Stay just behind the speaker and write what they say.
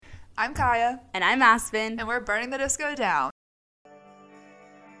I'm Kaya. And I'm Aspen. And we're burning the disco down.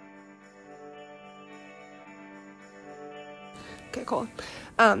 Okay, cool.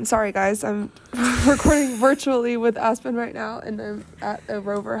 Sorry, guys. I'm recording virtually with Aspen right now, and I'm at a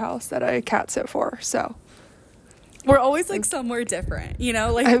Rover house that I cat sit for, so. We're always, like, somewhere different, you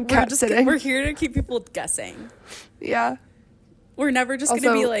know? Like, I'm cat sitting. We're here to keep people guessing. Yeah. We're never just going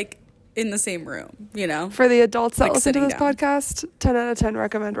to be, like, in the same room, you know? For the adults that like listen to this down. podcast, 10 out of 10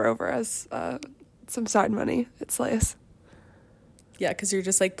 recommend Rover as some side money. It slays. Yeah, because you're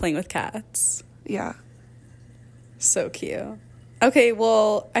just, like, playing with cats. Yeah. So cute. Okay,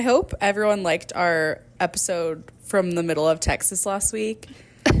 well, I hope everyone liked our episode from the middle of Texas last week.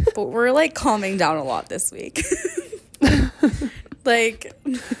 But we're, like, calming down a lot this week. Like,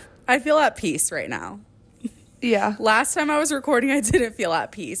 I feel at peace right now. Yeah. Last time I was recording, I didn't feel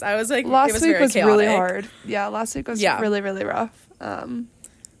at peace. I was like, last it was week very was chaotic. really hard. Yeah, last week was really, really rough.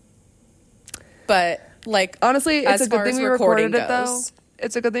 But, like, honestly, it's a good thing we recorded it, though. Goes,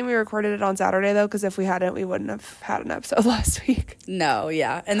 it's a good thing we recorded it on Saturday, though, because if we hadn't, we wouldn't have had an episode last week. No,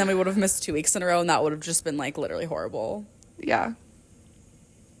 yeah. And then we would have missed 2 weeks in a row, and that would have just been, like, literally horrible. Yeah.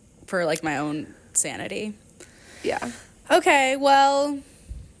 For, like, my own sanity. Yeah. Okay, well,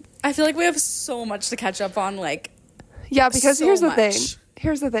 I feel like we have so much to catch up on, like, yeah, because so here's the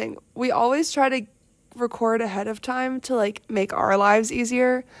much. thing. We always try to record ahead of time to, like, make our lives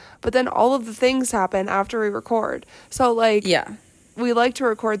easier, but then all of the things happen after we record. So, like, yeah, we like to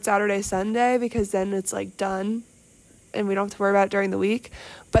record Saturday, Sunday, because then it's, like, done and we don't have to worry about it during the week.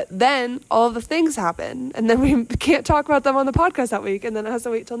 But then all of the things happen, and then we can't talk about them on the podcast that week, and then it has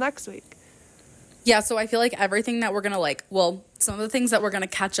to wait till next week. Yeah, so I feel like everything that we're going to, like, well, some of the things that we're going to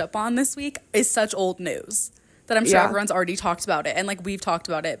catch up on this week is such old news that I'm sure everyone's already talked about it. And, like, we've talked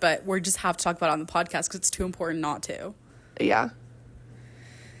about it, but we just have to talk about it on the podcast because it's too important not to. Yeah.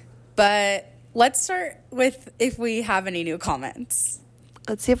 But let's start with if we have any new comments.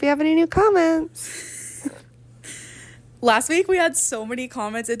 Let's see if we have any new comments. Last week we had so many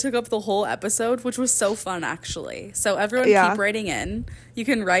comments. It took up the whole episode, which was so fun, actually. So everyone keep writing in. You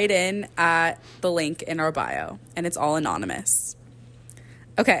can write in at the link in our bio, and it's all anonymous.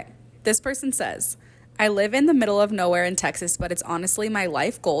 Okay, this person says, I live in the middle of nowhere in Texas, but it's honestly my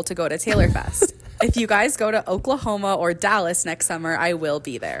life goal to go to Taylor Fest. If you guys go to Oklahoma or Dallas next summer, I will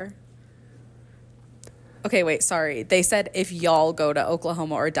be there. Okay, wait, sorry. They said if y'all go to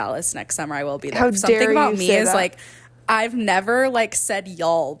Oklahoma or Dallas next summer, I will be there. How Something dare about you me say is that? like, I've never, like, said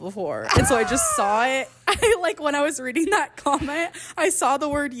y'all before. And so I just saw it. Like, when I was reading that comment, I saw the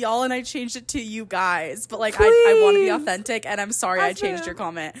word y'all and I changed it to you guys. But, like, I want to be authentic, and I'm sorry I changed your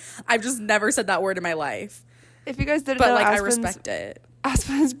comment. I've just never said that word in my life. If you guys didn't but, know, like, I respect it.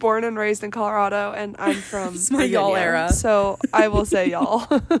 Aspen is born and raised in Colorado, and I'm from It's my y'all era. So I will say y'all.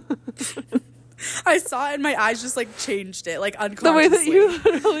 I saw it and my eyes just, like, changed it, like, unconsciously. The way that you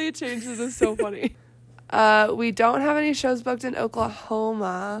literally changed it is so funny. We don't have any shows booked in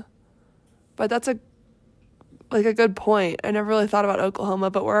Oklahoma, but that's a good point. I never really thought about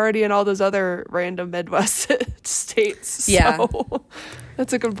Oklahoma, but we're already in all those other random Midwest states. Yeah. So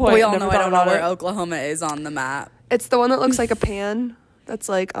that's a good point. We all know I don't know where it. Oklahoma is on the map. It's the one that looks like a pan that's,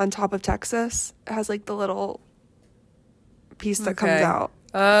 like, on top of Texas. It has, like, the little piece that comes out.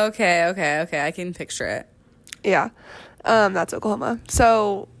 Okay. I can picture it. Yeah. That's Oklahoma.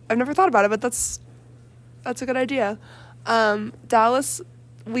 So I've never thought about it, but that's a good idea. Dallas,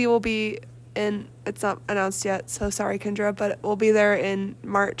 we will be in, it's not announced yet, so sorry, Kendra, but we'll be there in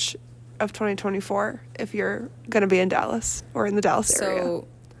March of 2024 if you're going to be in Dallas or in the Dallas area. So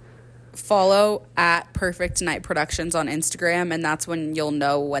follow at Perfect Night Productions on Instagram, and that's when you'll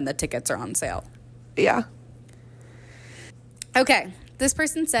know when the tickets are on sale. Yeah. Okay. This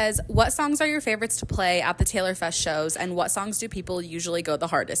person says, what songs are your favorites to play at the Taylor Fest shows, and what songs do people usually go the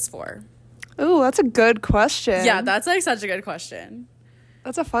hardest for? Ooh, that's a good question. Yeah, that's, like, such a good question.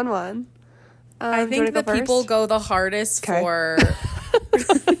 That's a fun one. I think that people go the hardest for...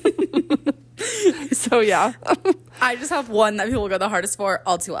 So, yeah. I just have one that people go the hardest for,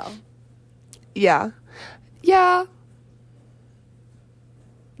 All Too Well. Yeah. Yeah.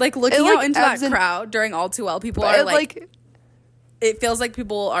 Like, looking out into that crowd during All Too Well, people are, like... It feels like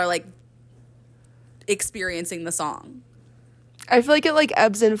people are, like, experiencing the song. I feel like it, like,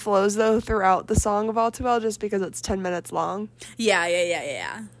 ebbs and flows, though, throughout the song of All Too Well, just because it's 10 minutes long.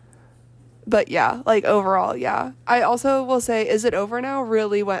 Yeah. But, yeah, like, overall, yeah. I also will say, Is It Over Now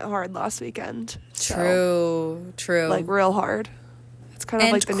really went hard last weekend. True. Like, real hard. It's kind of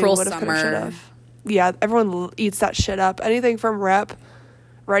and like the new Cruel would've, could've, Summer. should've. Yeah, everyone eats that shit up. Anything from Rep,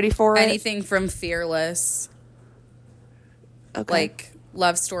 Ready for It. Anything from Fearless. Okay. Like,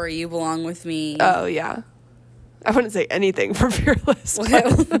 Love Story, You Belong With Me. Oh, yeah. I wouldn't say anything for Fearless.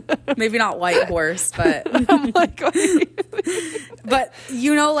 Maybe not White Horse, but I'm like, but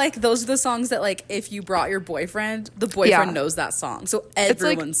you know, like those are the songs that like if you brought your boyfriend, the boyfriend knows that song, so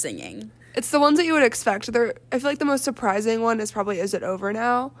everyone's singing. It's the ones that you would expect. I feel like the most surprising one is probably Is It Over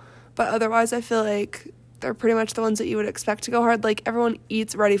Now, but otherwise I feel like they're pretty much the ones that you would expect to go hard. Like everyone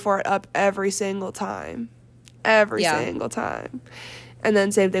eats Ready for It up every single time, single time, and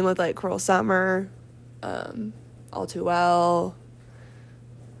then same thing with like Cruel Summer. All Too Well,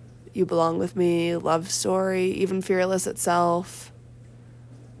 You Belong With Me, Love Story, even Fearless itself,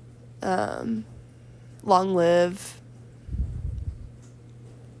 Long Live.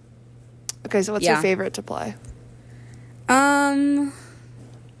 Okay, so what's your favorite to play? Well,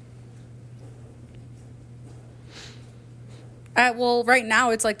 right now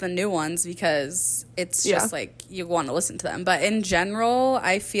it's like the new ones because it's just like you want to listen to them. But in general,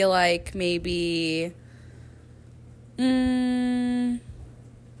 I feel like maybe...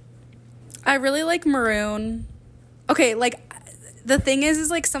 I really like Maroon. Okay, like the thing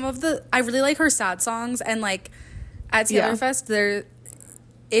is like I really like her sad songs, and like at Taylor Fest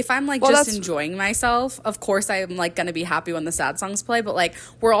if I'm like just enjoying myself, of course I'm like gonna be happy when the sad songs play, but like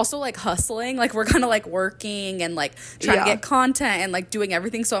we're also like hustling, like we're kind of like working and like trying to get content and like doing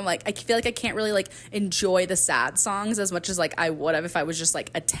everything, so I'm like I feel like I can't really like enjoy the sad songs as much as like I would have if I was just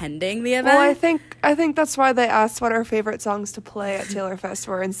like attending the event. Well, I think that's why they asked what our favorite songs to play at Taylor Fest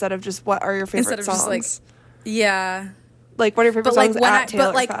were, instead of just what are your favorite songs. Just like like what are your favorite songs at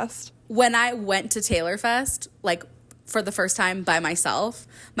Taylor Fest. When I went to Taylor Fest, like for the first time by myself,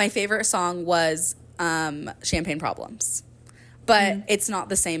 my favorite song was Champagne Problems. But it's not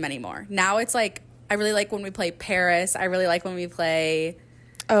the same anymore. Now it's like, I really like when we play Paris. I really like when we play,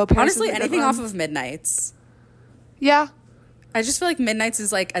 honestly, anything off of Midnights. Yeah. I just feel like Midnights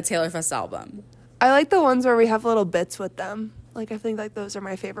is like a Taylor Fest album. I like the ones where we have little bits with them. Like, I think like those are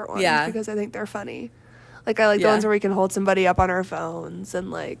my favorite ones because I think they're funny. Like, I like the ones where we can hold somebody up on our phones and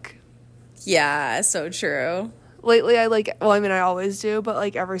like... Yeah, so true. Lately, I always do, but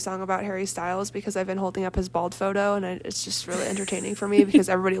like every song about Harry Styles because I've been holding up his bald photo, and it's just really entertaining for me because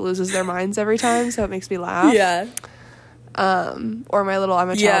everybody loses their minds every time, so it makes me laugh. Yeah. Or my little I'm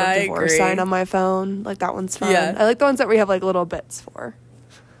a child of divorce sign on my phone. Like, that one's fun. Yeah. I like the ones that we have like little bits for.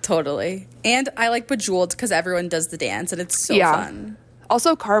 Totally. And I like Bejeweled because everyone does the dance, and it's so fun.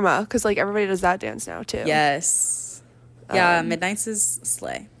 Also Karma, because like everybody does that dance now too. Yes. Yeah, Midnights is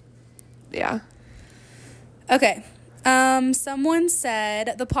slay. Yeah. Okay. Someone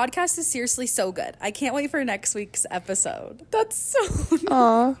said, the podcast is seriously so good. I can't wait for next week's episode. That's so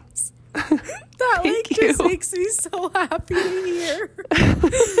nice. That like just makes me so happy to hear.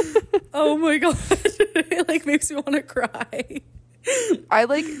 Oh my god. It like makes me want to cry. I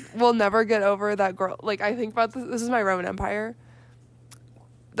like will never get over that girl. Like, I think about this is my Roman Empire.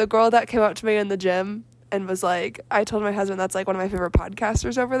 The girl that came up to me in the gym and was like, I told my husband that's like one of my favorite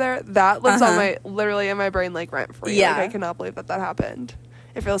podcasters over there. That lives on literally in my brain like rent free. Yeah. Like, I cannot believe that happened.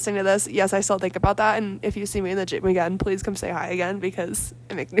 If you're listening to this, yes, I still think about that. And if you see me in the gym again, please come say hi again because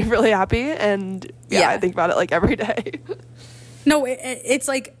it makes me really happy. And I think about it like every day. No, it's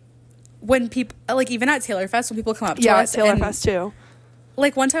like when people, like even at Taylor Fest, when people come up to us. Yeah, Taylor Fest too.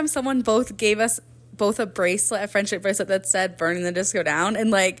 Like one time someone gave us both a bracelet, a friendship bracelet that said Burning the Disco Down.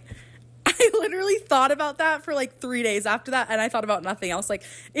 And like, I literally thought about that for like 3 days after that, and I thought about nothing else. Like,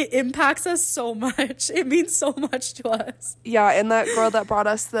 it impacts us so much. It means so much to us. Yeah, and that girl that brought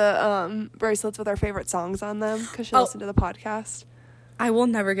us the bracelets with our favorite songs on them because she listened to the podcast. I will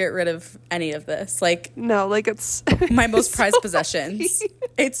never get rid of any of this. Like, no, like it's my most prized possessions.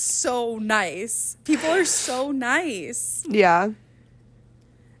 It's so nice. People are so nice. Yeah.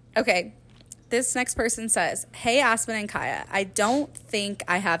 Okay. This next person says, hey, Aspen and Kaya, I don't think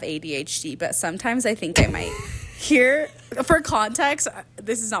I have ADHD, but sometimes I think I might. Here, for context,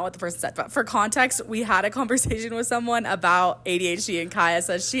 this is not what the person said, but for context, we had a conversation with someone about ADHD, and Kaya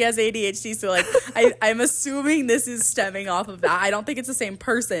says she has ADHD, so like, I'm assuming this is stemming off of that. I don't think it's the same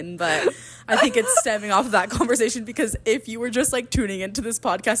person, but I think it's stemming off of that conversation, because if you were just like tuning into this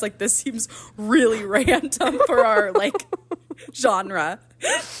podcast, like this seems really random for our like genre.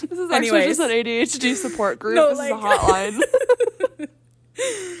 This is actually just an ADHD support group. No, this is a hotline.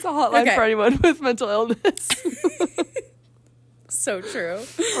 It's a hotline for anyone with mental illness. So true.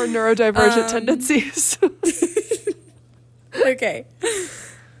 Or neurodivergent tendencies. Okay.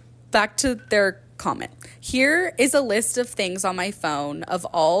 Back to their comment. Here is a list of things on my phone of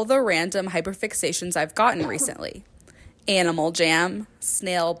all the random hyperfixations I've gotten recently. Animal Jam,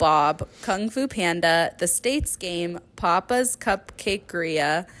 Snail Bob, Kung Fu Panda, The States Game, Papa's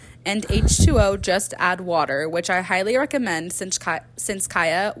Cupcakeria, and H2O Just Add Water, which I highly recommend since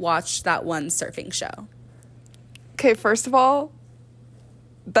Kaya watched that one surfing show. Okay, first of all,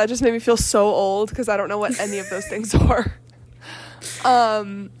 that just made me feel so old because I don't know what any of those things are.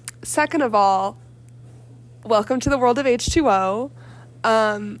 Second of all, welcome to the world of H2O.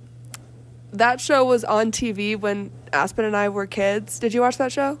 That show was on TV when Aspen and I were kids. Did you watch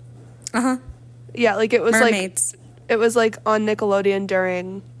that show? Uh-huh. Yeah, like it was Mermaids. It was like on Nickelodeon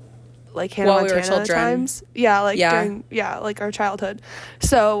during like Hannah Montana times. Yeah, like during like our childhood.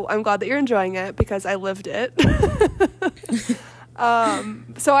 So I'm glad that you're enjoying it because I lived it.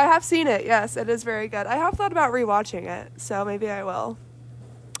 So I have seen it. Yes, it is very good. I have thought about rewatching it, so maybe I will.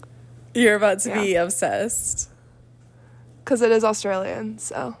 You're about to be obsessed. Because it is Australian,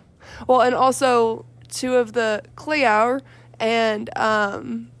 so. Well, and also 2 of the Cleo and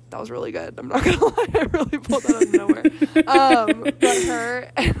that was really good. I'm not gonna lie, I really pulled that out of nowhere. But her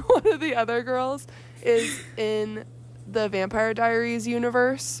and one of the other girls is in the Vampire Diaries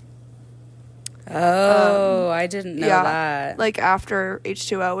universe. Oh, I didn't know that. Like after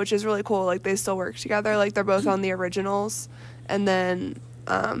H2O, which is really cool. Like they still work together. Like they're both on the originals, and then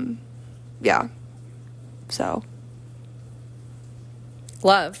so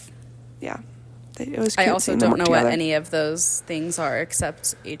love. Yeah. It was cute. I also don't know what any of those things are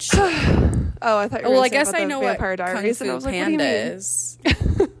except H2O. Oh, I thought you were I guess I know what Vampire Diaries, Kung Fu and I was like, Panda is.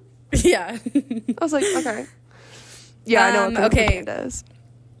 Yeah. I was like, okay. Yeah, I know what Kung Fu Panda is.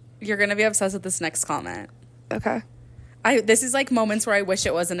 You're going to be obsessed with this next comment. Okay. This is like moments where I wish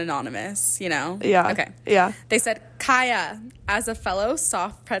it wasn't anonymous, you know? Yeah. Okay. Yeah. They said, Kaya, as a fellow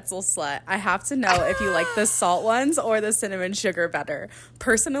soft pretzel slut, I have to know if you like the salt ones or the cinnamon sugar better.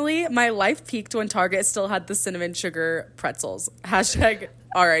 Personally, my life peaked when Target still had the cinnamon sugar pretzels. Hashtag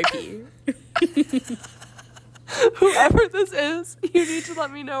RIP. Whoever this is, you need to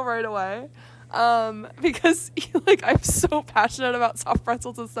let me know right away. Because like I'm so passionate about soft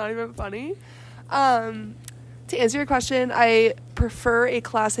pretzels, it's not even funny. To answer your question, I prefer a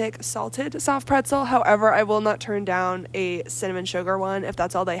classic salted soft pretzel. However, I will not turn down a cinnamon sugar one if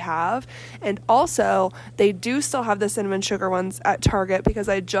that's all they have. And also, they do still have the cinnamon sugar ones at Target because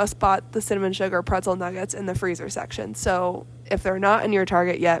I just bought the cinnamon sugar pretzel nuggets in the freezer section. So if they're not in your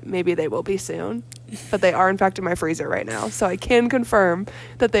Target yet, maybe they will be soon. But they are, in fact, in my freezer right now. So I can confirm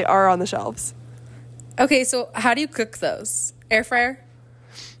that they are on the shelves. Okay, so how do you cook those? Air fryer?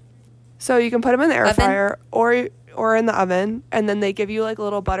 So you can put them in the air oven? fryer or in the oven, and then they give you like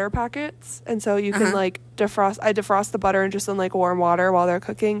little butter packets, and so you can like defrost. I defrost the butter in just in like warm water while they're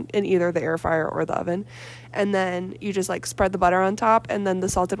cooking in either the air fryer or the oven, and then you just like spread the butter on top, and then the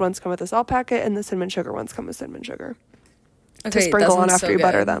salted ones come with a salt packet, and the cinnamon sugar ones come with cinnamon sugar. Okay, to sprinkle on after so you good.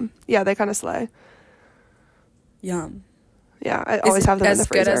 butter them. Yeah, they kind of slay. Yum. Yeah, I always have them in the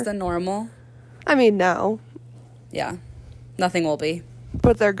freezer. As good as the normal? I mean, no. Yeah, nothing will be.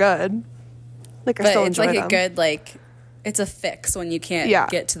 But they're good. Like I still enjoy them. But it's like a good, like, it's a fix when you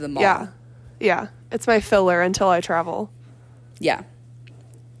can't get to the mall. Yeah. It's my filler until I travel. Yeah.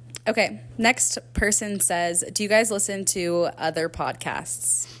 Okay. Next person says, do you guys listen to other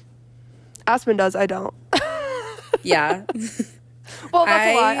podcasts? Aspen does. I don't. Yeah. Well,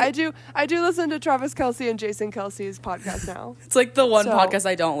 that's a lie. I do listen to Travis Kelce and Jason Kelce's podcast now. It's like the one podcast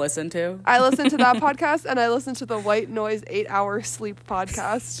I don't listen to. I listen to that podcast, and I listen to the White Noise 8-hour sleep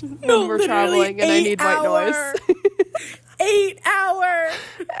podcast when we're traveling and I need white noise. 8 hour.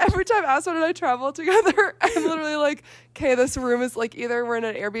 Every time Aspen and I travel together, I'm literally like, okay, this room is like either we're in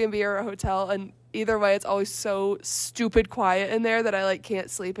an Airbnb or a hotel, and either way, it's always so stupid quiet in there that I like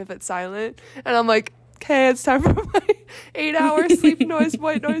can't sleep if it's silent. And I'm like, okay, it's time for my 8-hour sleep noise,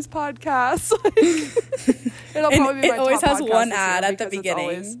 white noise podcast. It'll probably be my It always top has podcast one ad at the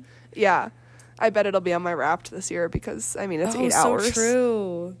because beginning. I bet it'll be on my Wrapped this year because, I mean, it's 8 hours. So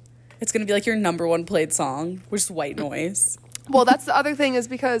true. It's going to be like your number one played song, which is white noise. Well, that's the other thing is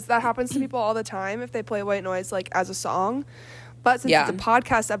because that happens to people all the time if they play white noise, like, as a song. But since it's a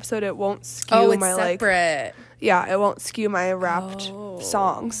podcast episode, it won't skew my, separate. It won't skew my Wrapped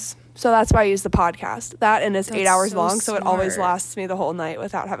songs. So that's why I use the podcast. That, and it's 8 hours long, so it always lasts me the whole night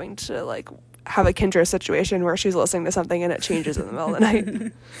without having to, like, have a Kendra situation where she's listening to something and it changes in the middle of the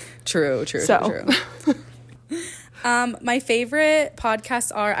night. True. My favorite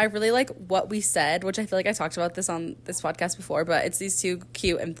podcasts are, I really like What We Said, which I feel like I talked about this on this podcast before, but it's these two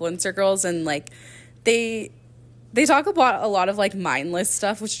cute influencer girls, and, like, they talk about a lot of, like, mindless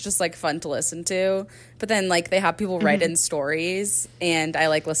stuff, which is just, like, fun to listen to. But then, like, they have people write in stories, and I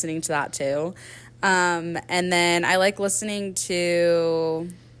like listening to that, too. And then I like listening to,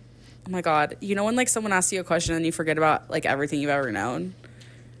 oh my God, you know when like someone asks you a question and you forget about like everything you've ever known?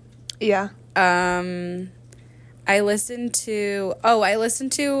 Yeah. I listen to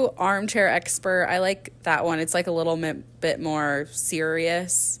Armchair Expert. I like that one. It's like a little bit more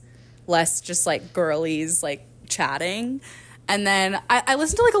serious, less just like girlies like chatting. And then I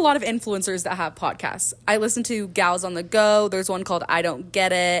listen to like a lot of influencers that have podcasts. I listen to Gals on the Go. There's one called I Don't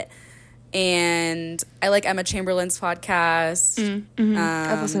Get It. And I like Emma Chamberlain's podcast.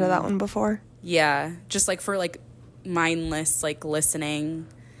 I've listened to that one before. Yeah, just like for like mindless like listening.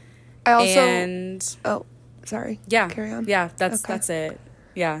 I also sorry. Yeah. Carry on. Yeah, that's it.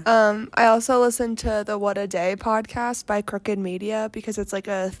 Yeah. I also listen to the What a Day podcast by Crooked Media because it's like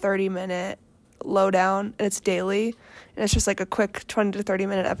a 30-minute lowdown and it's daily. And it's just like a quick 20 to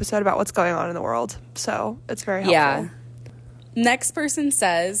 30-minute episode about what's going on in the world. So it's very helpful. Yeah. Next person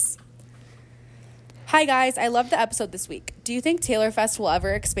says, hi guys, I love the episode this week. Do you think Taylor Fest will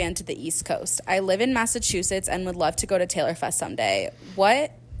ever expand to the East Coast? I live in Massachusetts and would love to go to Taylor Fest someday.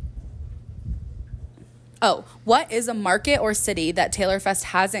 What is a market or city that Taylor Fest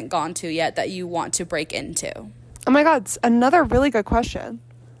hasn't gone to yet that you want to break into? Oh my God, it's another really good question.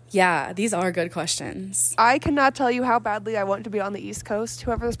 Yeah, these are good questions. I cannot tell you how badly I want to be on the East Coast,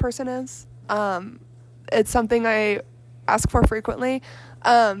 whoever this person is. It's something I ask for frequently.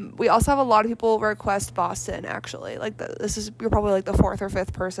 We also have a lot of people request Boston, actually. Like, you're probably like the fourth or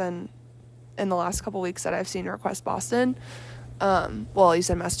fifth person in the last couple weeks that I've seen request Boston. Well, you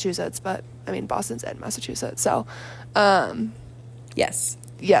said Massachusetts, but I mean, Boston's in Massachusetts. So, yes.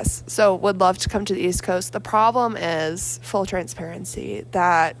 So would love to come to the East Coast. The problem is, full transparency,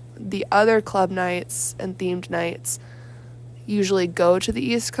 that the other club nights and themed nights usually go to the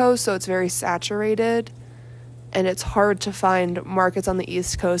East Coast. So it's very saturated and it's hard to find markets on the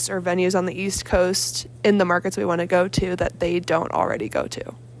East Coast or venues on the East Coast in the markets we want to go to that they don't already go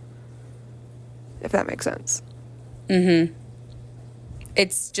to. If that makes sense. Mm-hmm.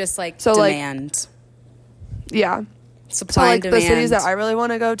 It's just like demand. Yeah. Supply and demand. The cities that I really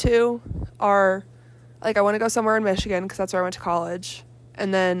want to go to are, like, I want to go somewhere in Michigan because that's where I went to college.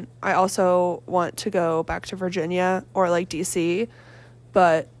 And then I also want to go back to Virginia or, like, D.C.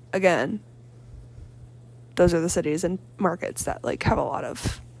 But, again, those are the cities and markets that, like, have a lot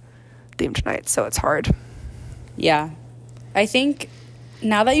of themed nights. So it's hard. Yeah. I think,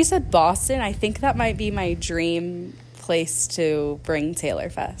 now that you said Boston, I think that might be my dream place to bring Taylor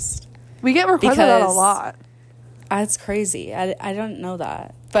Fest. We get requested that a lot. That's crazy. I don't know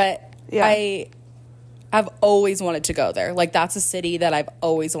that. But yeah. I've always wanted to go there. Like, that's a city that I've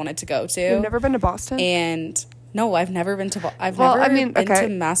always wanted to go to. You've never been to Boston? And no, I've never been to to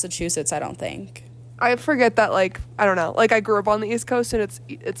Massachusetts, I don't think. I forget that, like, I don't know. Like, I grew up on the East Coast and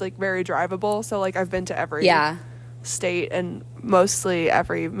it's like very drivable. So, like, I've been to every state and mostly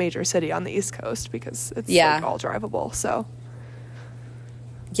every major city on the East Coast because it's like all drivable. So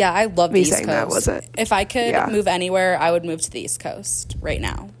yeah, I love the East Coast. That wasn't, if I could move anywhere, I would move to the East Coast right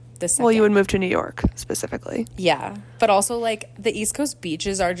now. Well, you would move to New York specifically. Yeah, but also like the East Coast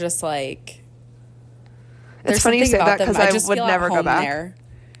beaches are just like. It's funny you say that because I would never go back. There.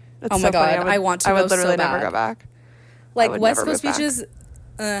 Oh my God, I want to go so bad. I would literally never go back. Like West Coast beaches,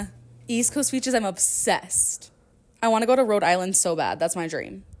 East Coast beaches, I'm obsessed. I want to go to Rhode Island so bad. That's my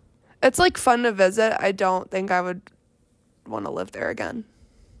dream. It's like fun to visit. I don't think I would want to live there again.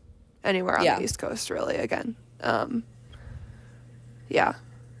 Anywhere on the East Coast, really, again. Yeah.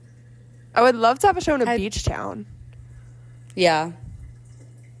 I would love to have a show in a beach town. Yeah.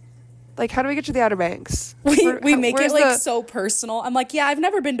 Like, how do we get to the Outer Banks? We make it, like, so personal. I'm like, yeah, I've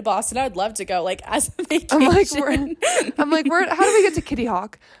never been to Boston. I would love to go, like, as a vacation. I'm like, how do we get to Kitty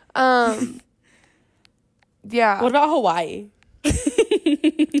Hawk? Yeah. What about Hawaii?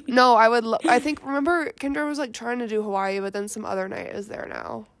 No, I think, remember, Kendra was, like, trying to do Hawaii, but then some other night is there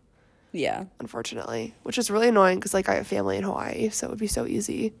now. Yeah. Unfortunately. Which is really annoying because, like, I have family in Hawaii, so it would be so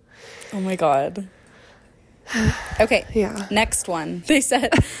easy. Oh, my God. Okay. Yeah. Next one. They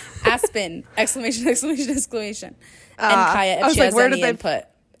said, Aspen, exclamation, exclamation, exclamation. And Kaya, if she has any input.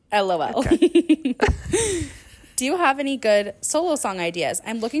 LOL. Okay. Do you have any good solo song ideas?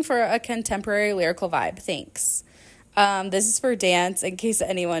 I'm looking for a contemporary lyrical vibe. Thanks. This is for dance, in case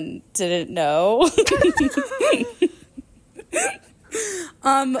anyone didn't know.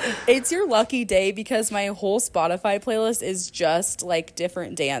 It's your lucky day because my whole Spotify playlist is just like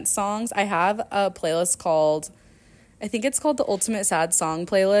different dance songs. I have a playlist called, I think it's called the Ultimate Sad Song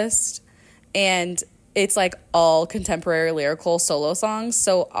playlist, and it's like all contemporary lyrical solo songs.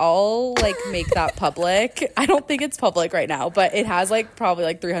 So I'll like make that public. I don't think it's public right now, but it has like probably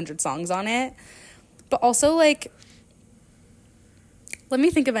like 300 songs on it.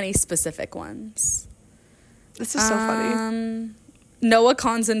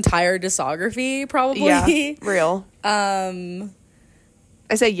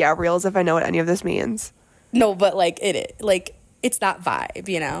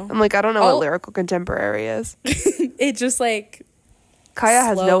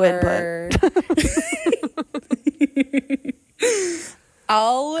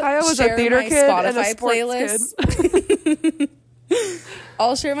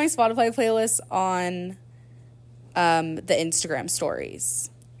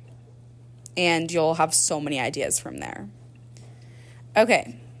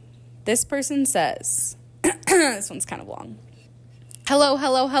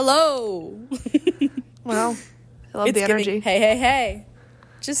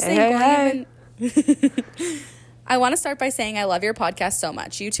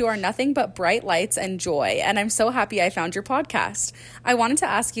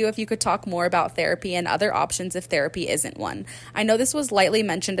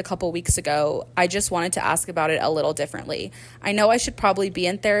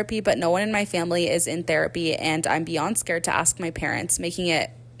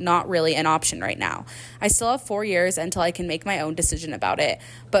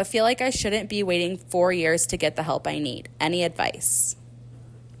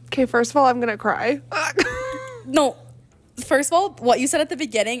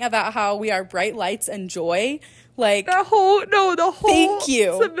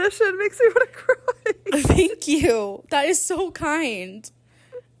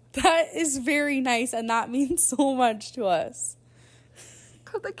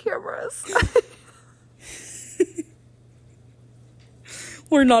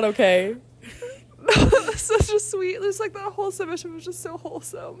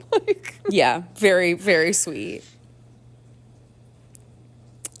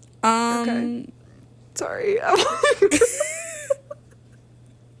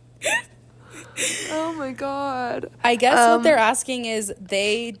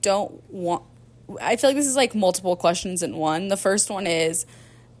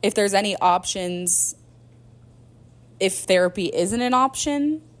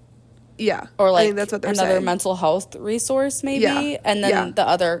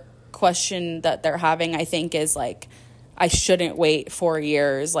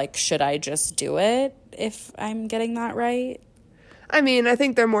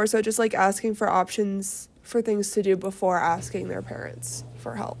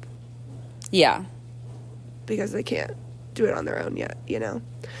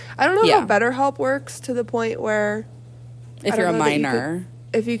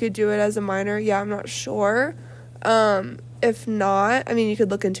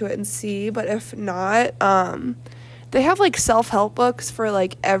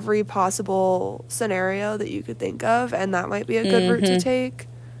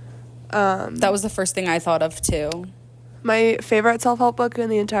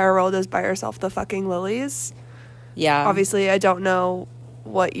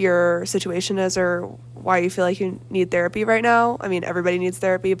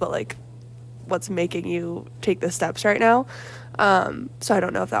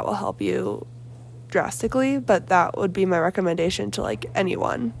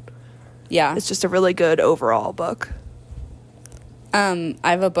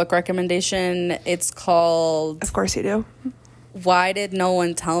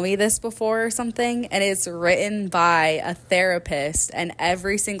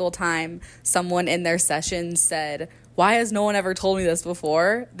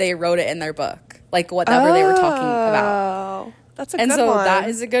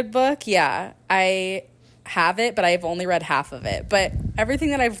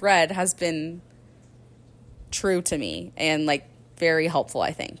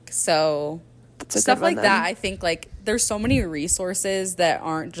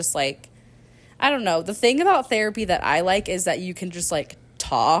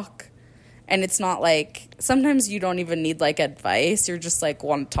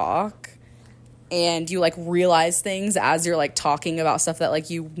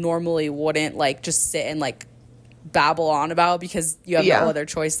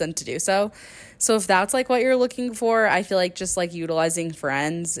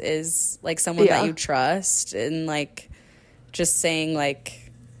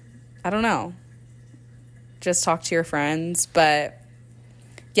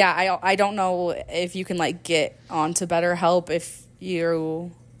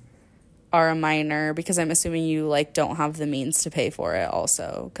 are a minor, because I'm assuming you like don't have the means to pay for it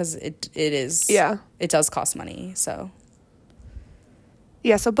also, because it does cost money. So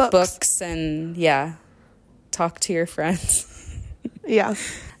yeah, so books and talk to your friends. Yeah.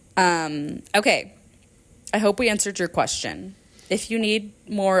 Okay, I hope we answered your question. If you need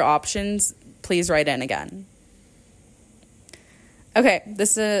more options, please write in again. Okay,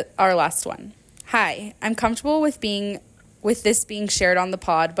 this is our last one. Hi, I'm comfortable with this being shared on the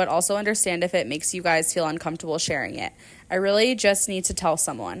pod, but also understand if it makes you guys feel uncomfortable sharing it. I really just need to tell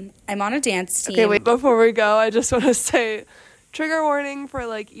someone. I'm on a dance team. Okay, wait, before we go, I just want to say trigger warning for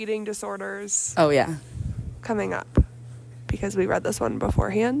like eating disorders. Oh, yeah. Coming up, because we read this one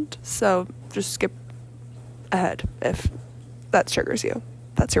beforehand. So just skip ahead if that triggers you.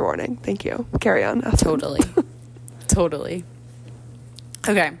 That's your warning. Thank you. Carry on. Totally. Totally.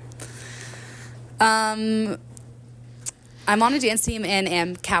 Okay. I'm on a dance team and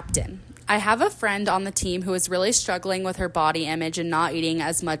am captain. I have a friend on the team who is really struggling with her body image and not eating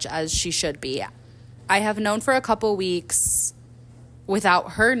as much as she should be. I have known for a couple weeks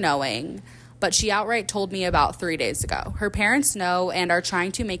without her knowing, but she outright told me about 3 days ago. Her parents know and are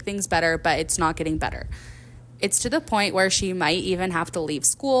trying to make things better, but it's not getting better. It's to the point where she might even have to leave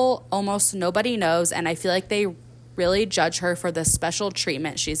school. Almost nobody knows, and I feel like they really judge her for the special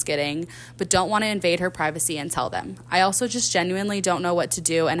treatment she's getting, but don't want to invade her privacy and tell them. I also just genuinely don't know what to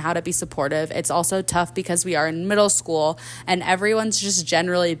do and how to be supportive. It's also tough because we are in middle school and everyone's just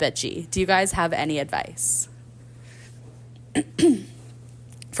generally bitchy. Do you guys have any advice?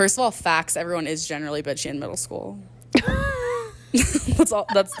 First of all, facts, everyone is generally bitchy in middle school.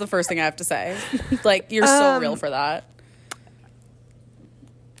 That's the first thing I have to say. Like, you're so real for that.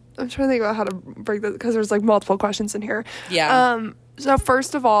 I'm trying to think about how to break this, because there's like multiple questions in here. Yeah. So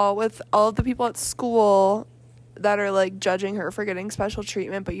first of all, with all of the people at school that are like judging her for getting special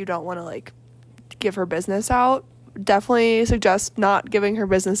treatment, but you don't want to like give her business out, definitely suggest not giving her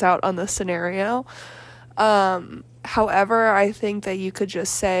business out on this scenario. However, I think that you could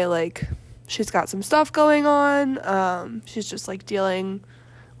just say like she's got some stuff going on. She's just like dealing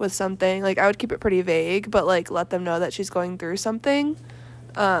with something. Like, I would keep it pretty vague, but like let them know that she's going through something.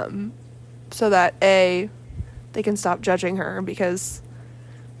 So that A, they can stop judging her, because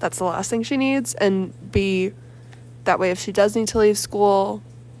that's the last thing she needs, and B, that way if she does need to leave school,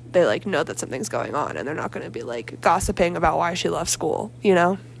 they like know that something's going on and they're not going to be like gossiping about why she left school, you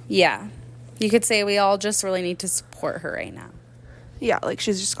know? Yeah. You could say we all just really need to support her right now. Yeah, like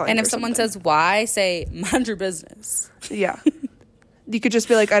she's just going And through if someone something. says why, say mind your business. Yeah. You could just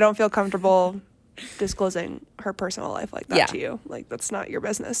be like, I don't feel comfortable disclosing her personal life like that to you. Like, that's not your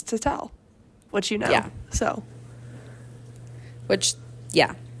business to tell what you know. Yeah. So. Which,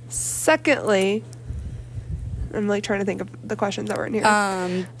 yeah. Secondly, I'm like trying to think of the questions that were in here.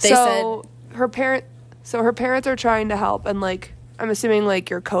 They said her parents are trying to help, and like I'm assuming like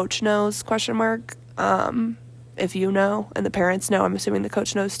your coach knows ? If you know and the parents know, I'm assuming the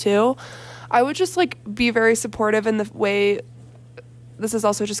coach knows too. I would just like be very supportive in the way. This is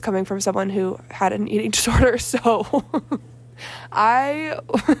also just coming from someone who had an eating disorder, so I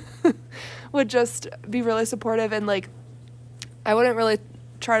would just be really supportive, and like I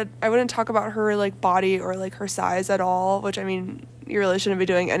wouldn't talk about her like body or like her size at all, which I mean you really shouldn't be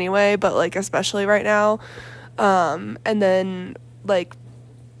doing anyway, but like especially right now. And then like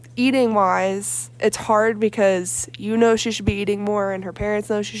eating wise, it's hard because you know she should be eating more and her parents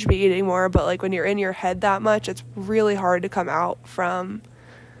know she should be eating more, but like when you're in your head that much, it's really hard to come out from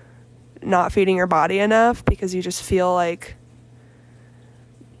not feeding your body enough, because you just feel like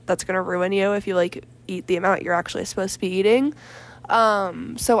that's gonna ruin you if you like eat the amount you're actually supposed to be eating.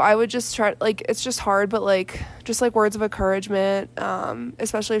 So I would just try, like, it's just hard, but like just like words of encouragement,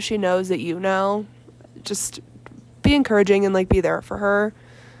 especially if she knows that you know, just be encouraging and like be there for her.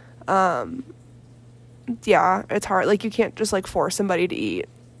 Yeah, it's hard. Like, you can't just like force somebody to eat,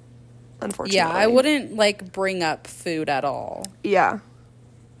 unfortunately. Yeah, I wouldn't like bring up food at all. Yeah.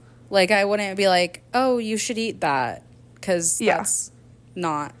 Like, I wouldn't be like, oh, you should eat that, because that's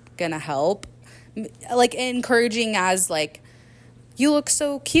not gonna help. Like, encouraging as like, you look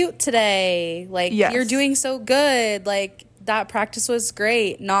so cute today, like you're doing so good, like that practice was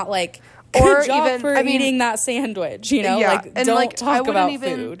great, not like good job even, for eating that sandwich, you know? Like, and don't like, talk about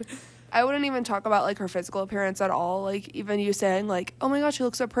food. I wouldn't even talk about like her physical appearance at all. Like, even you saying like, oh my gosh, you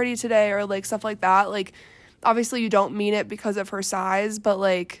look so pretty today, or like stuff like that. Like, obviously you don't mean it because of her size, but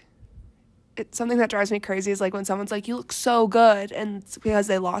like, it's something that drives me crazy is like when someone's like, you look so good, and it's because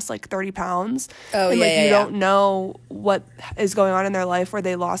they lost like 30 pounds. Oh, and yeah, like you don't know what is going on in their life where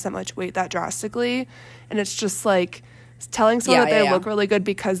they lost that much weight that drastically. And it's just like telling someone that they look really good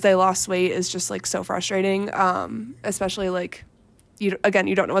because they lost weight is just like so frustrating. Especially like you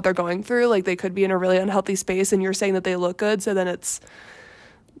don't know what they're going through. Like they could be in a really unhealthy space and you're saying that they look good, so then it's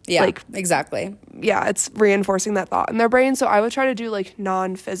like, exactly. Yeah, it's reinforcing that thought in their brain. So I would try to do like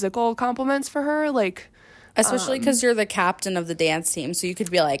non-physical compliments for her, like especially because you're the captain of the dance team, so you could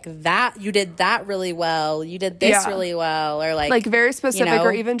be like, that you did that really well, you did this really well, or like very specific,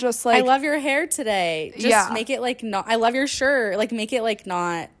 or even just like, I love your hair today. Just make it like not, I love your shirt. Like make it like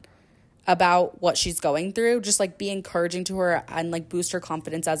not about what she's going through. Just like be encouraging to her and like boost her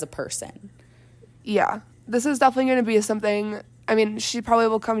confidence as a person. Yeah, this is definitely going to be something. I mean, she probably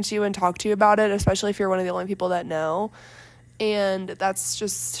will come to you and talk to you about it, especially if you're one of the only people that know, and that's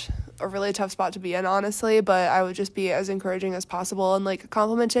just a really tough spot to be in, honestly. But I would just be as encouraging as possible and like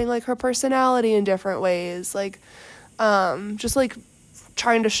complimenting like her personality in different ways, like just like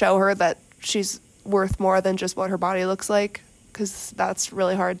trying to show her that she's worth more than just what her body looks like, because that's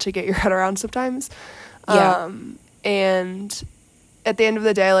really hard to get your head around sometimes. And at the end of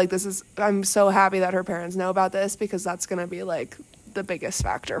the day, like I'm so happy that her parents know about this, because that's gonna be like the biggest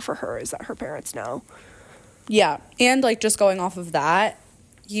factor for her, is that her parents know. Yeah. And like just going off of that,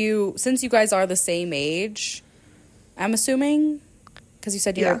 since you guys are the same age, I'm assuming, because you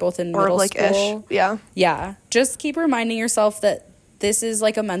said you were both in middle like school. Ish. Yeah. Just keep reminding yourself that this is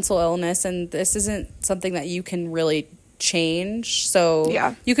like a mental illness and this isn't something that you can really change.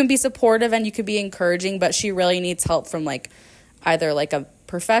 So you can be supportive and you can be encouraging, but she really needs help from like either like a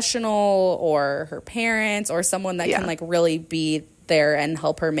professional or her parents or someone that can like really be there and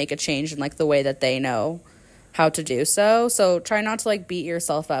help her make a change in like the way that they know how to do so. So try not to like beat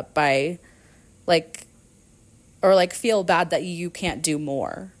yourself up by like, or like feel bad that you can't do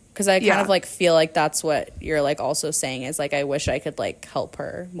more, because I kind of like feel like that's what you're like also saying, is like I wish I could like help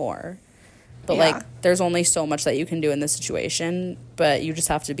her more, but like there's only so much that you can do in this situation, but you just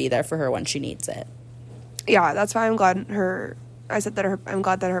have to be there for her when she needs it. That's why I'm glad I'm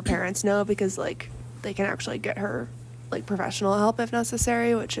glad that her parents know, because like they can actually get her like professional help if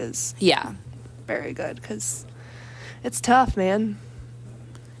necessary, which is very good, because it's tough, man.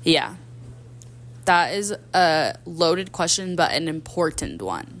 Yeah, that is a loaded question, but an important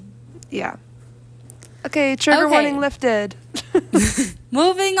one. Okay, trigger warning lifted.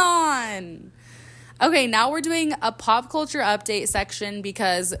 Moving on. Okay, now we're doing a pop culture update section,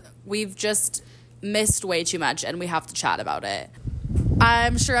 because we've just missed way too much and we have to chat about it.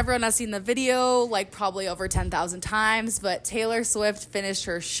 I'm sure everyone has seen the video like probably over 10,000 times, but Taylor Swift finished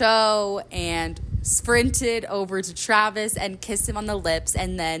her show and sprinted over to Travis and kissed him on the lips,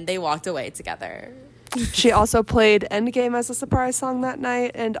 and then they walked away together. She also played Endgame as a surprise song that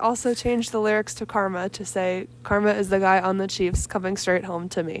night, and also changed the lyrics to Karma to say, "Karma is the guy on the Chiefs coming straight home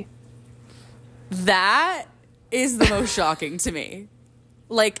to me." That is the most shocking to me.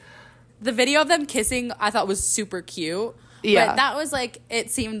 Like, the video of them kissing I thought was super cute. Yeah. But that was like, it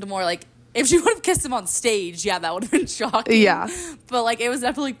seemed more like, if she would have kissed him on stage, that would have been shocking. Yeah. But like, it was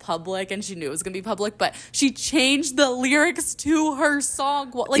definitely public, and she knew it was going to be public, but she changed the lyrics to her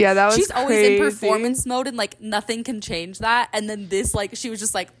song. Like, that was she's crazy. Always in performance mode, and like, nothing can change that. And then this, like, she was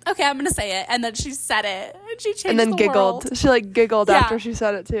just like, okay, I'm going to say it. And then she said it, and she changed and then the giggled. world. She like giggled after she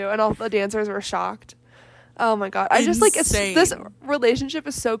said it too. And all the dancers were shocked. Oh my God. I just like, this relationship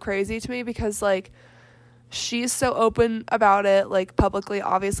is so crazy to me, because like, she's so open about it, like publicly,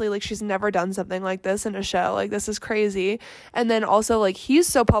 obviously, like she's never done something like this in a show. Like, this is crazy. And then also like, he's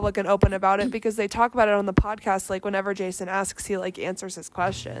so public and open about it, because they talk about it on the podcast. Like, whenever Jason asks, he like answers his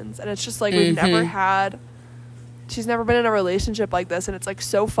questions, and it's just like, she's never been in a relationship like this, and it's like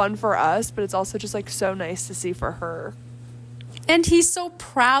so fun for us, but it's also just like so nice to see for her. And he's so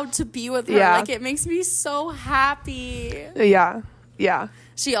proud to be with her. Like, it makes me so happy.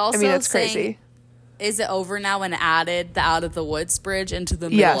 She also, it's crazy. Is it over now, and added the Out of the Woods bridge into the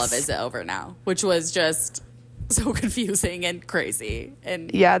middle of Is It Over Now, which was just so confusing and crazy. And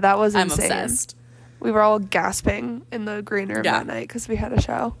that was I'm insane. Obsessed. We were all gasping in the green room that night because we had a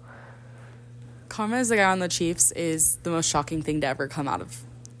show. Karma is the guy on the Chiefs is the most shocking thing to ever come out of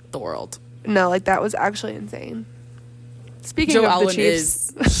the world. No, like, that was actually insane. Speaking Joe of Allen the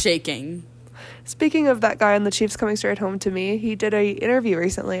Chiefs, is shaking. Speaking of that guy on the Chiefs coming straight home to me, he did a interview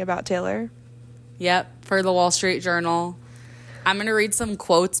recently about Taylor. Yep, for the Wall Street Journal. I'm going to read some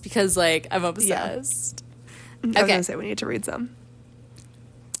quotes because, like, I'm obsessed. I was going to say we need to read some.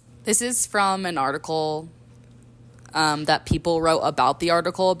 This is from an article that people wrote about the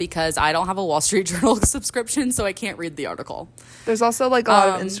article, because I don't have a Wall Street Journal subscription, so I can't read the article. There's also, like, a lot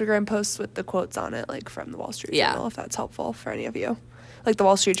of Instagram posts with the quotes on it, like, from the Wall Street Journal, if that's helpful for any of you. Like, the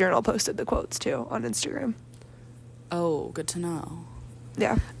Wall Street Journal posted the quotes, too, on Instagram. Oh, good to know.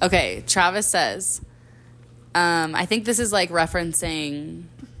 Yeah. Okay, Travis says, I think this is like referencing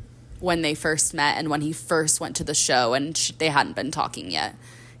when they first met and when he first went to the show and they hadn't been talking yet.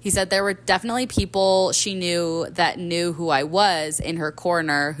 He said there were definitely people she knew that knew who I was in her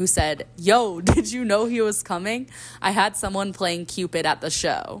corner who said, yo, did you know he was coming? I had someone playing Cupid at the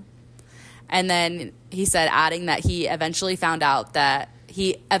show. And then he said, adding that he eventually found that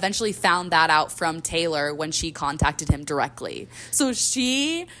out from Taylor when she contacted him directly. So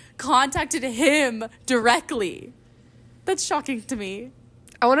she contacted him directly. That's shocking to me.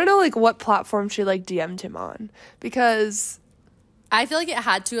 I want to know, like, what platform she, like, DM'd him on. Because I feel like it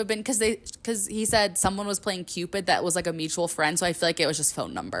had to have been because he said someone was playing Cupid that was, like, a mutual friend. So I feel like it was just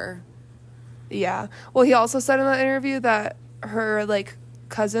phone number. Yeah. Well, he also said in that interview that her, like,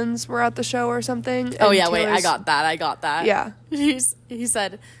 cousins were at the show or something. Oh, yeah, wait, I got that. Yeah. He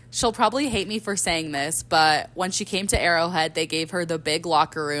said, she'll probably hate me for saying this, but when she came to Arrowhead, they gave her the big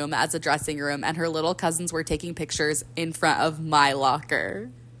locker room as a dressing room, and her little cousins were taking pictures in front of my locker.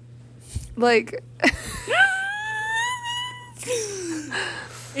 Like...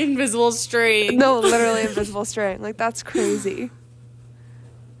 Invisible string. No, literally invisible string. Like, that's crazy.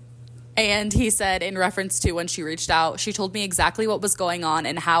 And he said, in reference to when she reached out, she told me exactly what was going on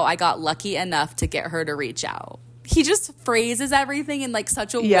and how I got lucky enough to get her to reach out. He just phrases everything in, like,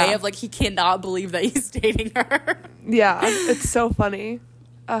 such a way of, like, he cannot believe that he's dating her. Yeah, it's so funny.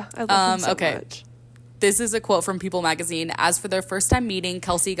 I love him so much. This is a quote from People magazine. As for their first time meeting,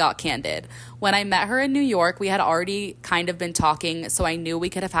 Kelsey got candid. When I met her in New York, we had already kind of been talking, so I knew we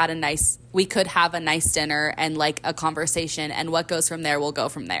could have a nice dinner and, like, a conversation, and what goes from there will go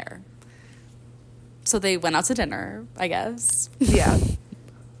from there. So they went out to dinner, I guess. Yeah.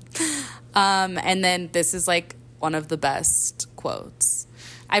 And then this is, like, one of the best quotes.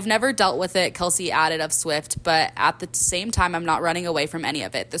 I've never dealt with it, Kelsey added of Swift, but at the same time, I'm not running away from any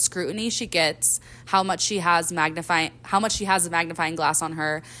of it. The scrutiny she gets, how much she has a magnifying glass on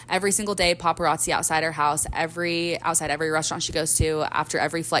her, every single day, paparazzi outside her house, outside every restaurant she goes to, after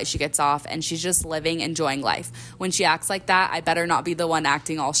every flight she gets off, and she's just living, enjoying life. When she acts like that, I better not be the one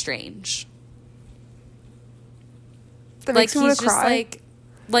acting all strange. That makes me want to cry.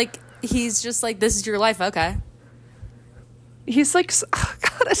 He's just like, this is your life, okay. He's like, oh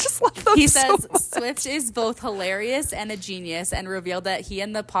God, I just love them. He so says much. Swift is both hilarious and a genius, and revealed that he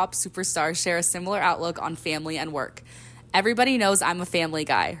and the pop superstar share a similar outlook on family and work. Everybody knows I'm a family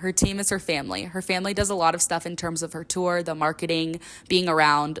guy. Her team is her family. Her family does a lot of stuff in terms of her tour, the marketing, being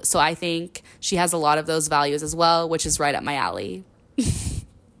around. So I think she has a lot of those values as well, which is right up my alley.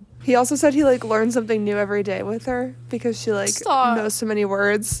 He also said he, like, learned something new every day with her because she, like, knows so many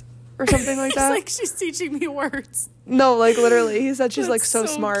words or something like that. It's like she's teaching me words. No, like, literally. He said she's, like, so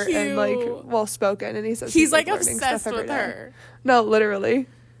so smart cute. and, like, well-spoken. And he says he's like, learning obsessed stuff every with day. her. No, literally.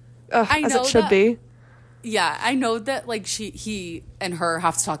 As it should be. Yeah, I know that, like, he and her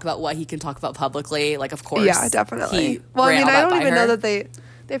have to talk about what he can talk about publicly. Like, of course. Yeah, definitely. Well, I mean, I don't even know that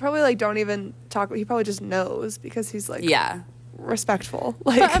they probably, like, don't even talk. He probably just knows because he's, like, respectful.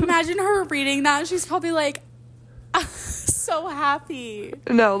 Like, but imagine her reading that. She's probably like, so happy.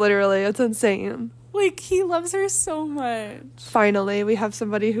 No, literally. It's insane. Like, he loves her so much. Finally, we have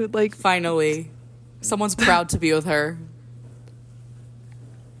somebody who, like... Finally. Someone's proud to be with her.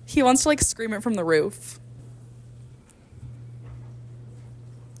 He wants to, like, scream it from the roof.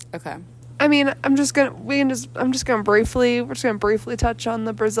 Okay. I mean, we're just gonna briefly touch on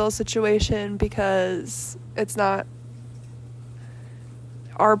the Brazil situation because it's not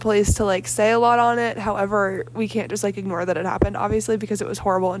our place to, like, say a lot on it. However, we can't just, like, ignore that it happened, obviously, because it was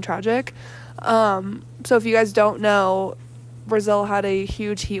horrible and tragic. So if you guys don't know, Brazil had a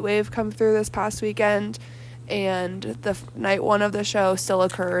huge heat wave come through this past weekend, and the night one of the show still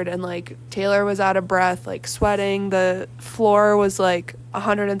occurred, and, like, Taylor was out of breath, like, sweating. The floor was, like,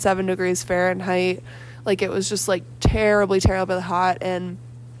 107 degrees Fahrenheit. Like, it was just, like, terribly hot. And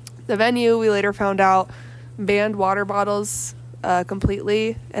the venue, we later found out, banned water bottles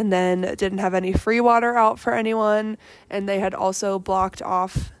completely, and then didn't have any free water out for anyone, and they had also blocked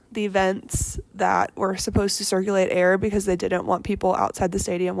off the vents that were supposed to circulate air because they didn't want people outside the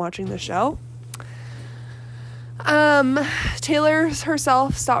stadium watching the show. Taylor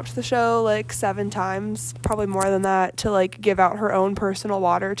herself stopped the show, like, 7 times, probably more than that, to, like, give out her own personal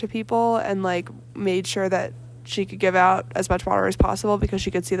water to people, and, like, made sure that she could give out as much water as possible because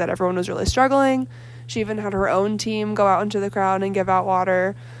she could see that everyone was really struggling. She even had her own team go out into the crowd and give out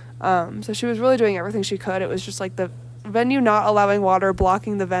water. So she was really doing everything she could. It was just, like, the venue not allowing water,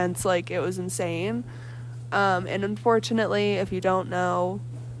 blocking the vents, like, it was insane. And unfortunately, if you don't know,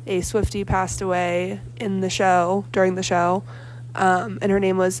 a Swiftie passed away in the show, during the show. And her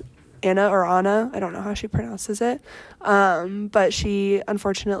name was Anna or Anna. I don't know how she pronounces it. But she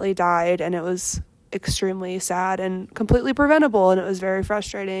unfortunately died, and it was extremely sad and completely preventable, and it was very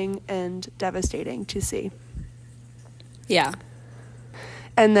frustrating and devastating to see. Yeah.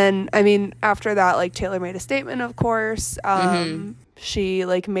 And then, I mean, after that, like, Taylor made a statement, of course. She,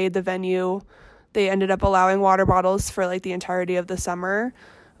 like, made the venue. They ended up allowing water bottles for, like, the entirety of the summer.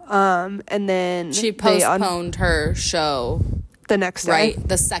 And then she postponed her show the next day. Right,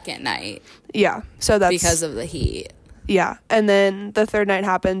 the second night. Yeah. So that's because of the heat. Yeah. And then the third night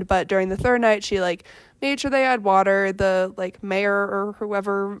happened, but during the third night, she, like, made sure they had water. The, like, mayor or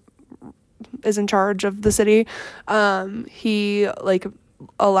whoever is in charge of the city, he, like,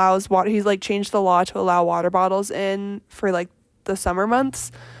 allows water. He's, like, changed the law to allow water bottles in for, like, the summer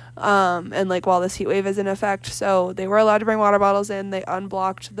months, and, like, while this heat wave is in effect. So they were allowed to bring water bottles in. They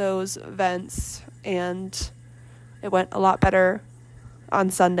unblocked those vents, and it went a lot better on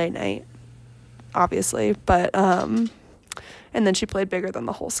Sunday night, obviously. But and then she played Bigger Than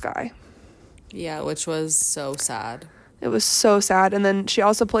the Whole Sky. Yeah, which was so sad. It was so sad. And then she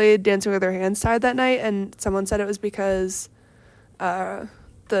also played Dancing with Her Hands Tied that night, and someone said it was because the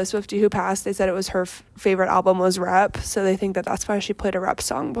Swiftie who passed, they said it was her favorite album was Rep, so they think that that's why she played a Rep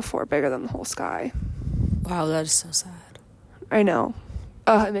song before Bigger Than the Whole Sky. Wow, that is so sad. I know.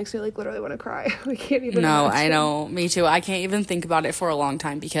 It makes me, like, literally want to cry. I can't even No, imagine. I know. Me too. I can't even think about it for a long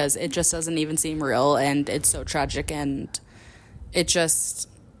time because it just doesn't even seem real, and it's so tragic, and it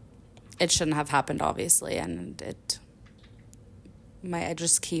shouldn't have happened, obviously, and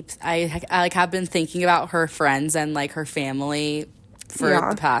I like have been thinking about her friends and, like, her family for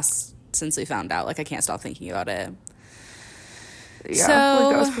the past, since we found out. Like, I can't stop thinking about it. Yeah, so,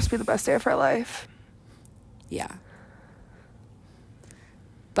 like, that was supposed to be the best day of her life. Yeah.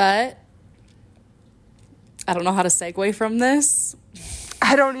 But I don't know how to segue from this.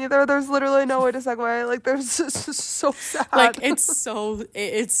 I don't either. There's literally no way to segue. Like, there's just so sad. Like, it's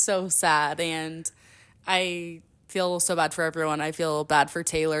so sad, and I feel so bad for everyone. I feel bad for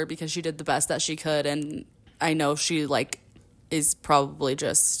Taylor because she did the best that she could, and I know she, like, is probably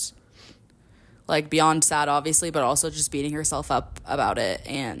just, like, beyond sad, obviously, but also just beating herself up about it,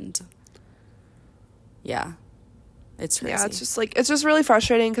 and yeah. It's crazy. Yeah, it's just really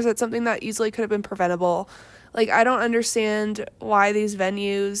frustrating because it's something that easily could have been preventable. Like, I don't understand why these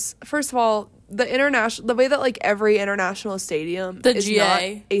venues, first of all, the way that, like, every international stadium is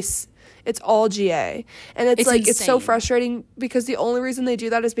GA. It's all GA. And it's like, insane. It's so frustrating because the only reason they do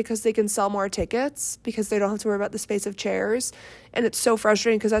that is because they can sell more tickets because they don't have to worry about the space of chairs. And it's so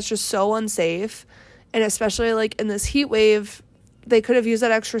frustrating because that's just so unsafe. And especially, like, in this heat wave, they could have used that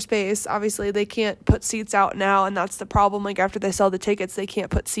extra space. Obviously, they can't put seats out now, and that's the problem. Like, after they sell the tickets, they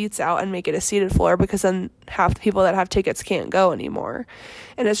can't put seats out and make it a seated floor because then half the people that have tickets can't go anymore.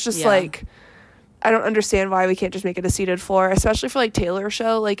 And it's just, like, I don't understand why we can't just make it a seated floor, especially for, like, Taylor's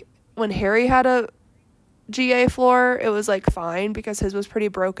show. Like, when Harry had a GA floor, it was, like, fine because his was pretty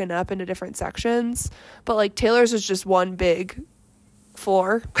broken up into different sections. But, like, Taylor's was just one big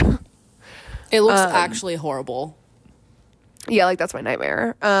floor. It looks actually horrible. Yeah, like, that's my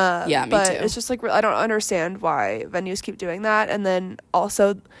nightmare. Yeah, me but too. It's just, like, I don't understand why venues keep doing that. And then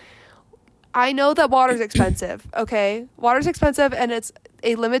also, I know that water's expensive, okay? Water's expensive, and it's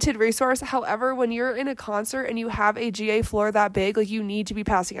a limited resource. However, when you're in a concert and you have a GA floor that big, like, you need to be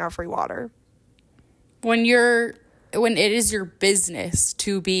passing out free water. When it is your business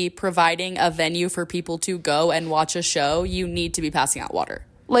to be providing a venue for people to go and watch a show, you need to be passing out water.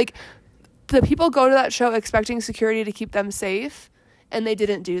 Like, the people go to that show expecting security to keep them safe, and they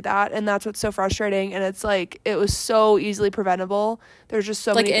didn't do that, and that's what's so frustrating. And it's like, it was so easily preventable. There's just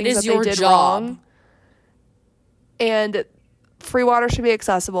so many things that they did wrong. And free water should be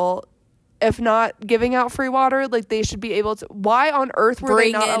accessible. If not giving out free water, like, they should be able to. Why on earth were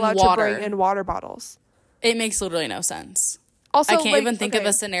they not allowed to bring in water bottles? It makes literally no sense. Also, I can't even think of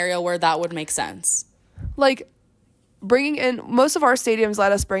a scenario where that would make sense. Like, bringing in, most of our stadiums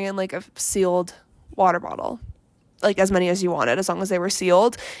let us bring in, like, a sealed water bottle, like, as many as you wanted, as long as they were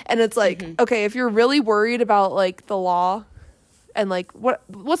sealed. And it's like, okay, if you're really worried about, like, the law and, like,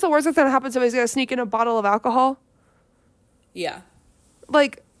 what's the worst that's gonna happen? Somebody's gonna sneak in a bottle of alcohol. Yeah.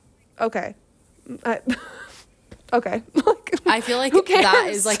 Like, okay. Okay. I feel like that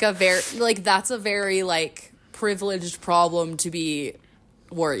is, like, that's a very, like, privileged problem to be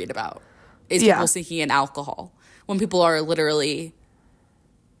worried about, is people sneaking in alcohol when people are literally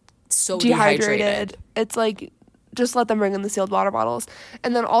so dehydrated. It's like, just let them bring in the sealed water bottles.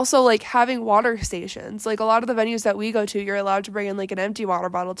 And then also, like, having water stations. Like, a lot of the venues that we go to, you're allowed to bring in, like, an empty water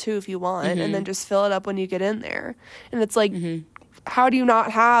bottle, too, if you want, and then just fill it up when you get in there. And it's like, how do you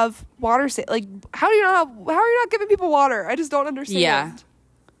not have water like, how are you not giving people water? I just don't understand. Yeah.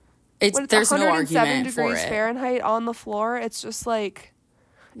 When it's there's no 107 argument for degrees it. Fahrenheit on the floor, it's just like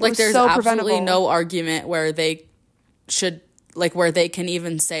there's so absolutely preventable. no argument where they should, like, where they can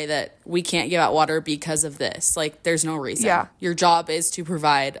even say that we can't give out water because of this. Like, there's no reason. Yeah. Your job is to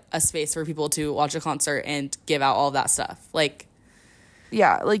provide a space for people to watch a concert and give out all of that stuff. Like,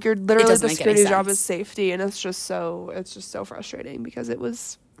 yeah, like, you're literally, doesn't the make any security job sense. is safety, and it's just so frustrating because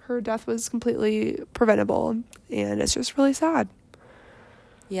her death was completely preventable, and it's just really sad.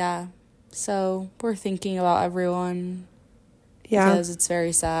 yeah. So we're thinking about everyone. Yeah. Because it's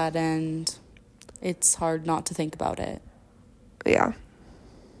very sad and it's hard not to think about it. Yeah.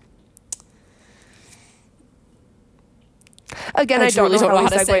 Again, I don't know how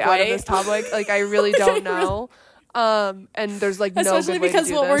to segue out of this topic. Like, I really don't know. And there's, like, no especially good way because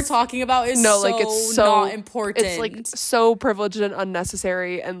to do what this. we're talking about is it's so not important. It's, like, so privileged and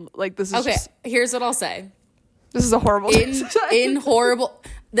unnecessary, and, like, this is okay. just, Here's what I'll say. this is a horrible This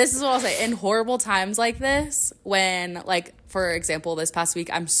is what I'll say. In horrible times like this, when, like, for example, this past week,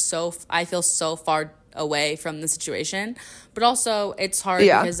 I feel so far away from the situation, but also it's hard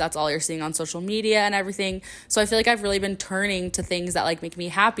because that's all you're seeing on social media and everything. So I feel like I've really been turning to things that, like, make me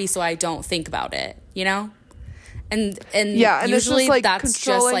happy so I don't think about it, you know? And yeah, and usually it's just, like, that's just,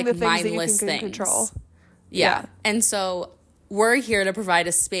 controlling like, the things mindless that you can things. control. Yeah. And so we're here to provide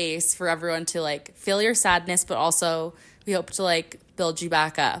a space for everyone to, like, feel your sadness, but also we hope to, like, build you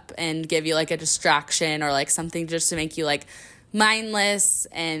back up and give you, like, a distraction or, like, something just to make you, like, mindless,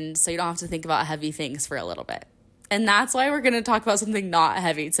 and so you don't have to think about heavy things for a little bit. And that's why we're going to talk about something not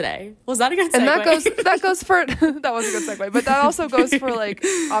heavy today. Was that a good segue? And that goes for that was a good segue, but that also goes for, like,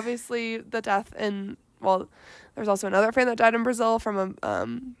 obviously the death in, well, there's also another fan that died in Brazil from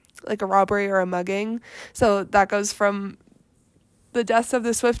a robbery or a mugging. So that goes from the deaths of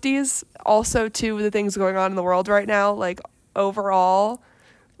the Swifties also to the things going on in the world right now, like, overall.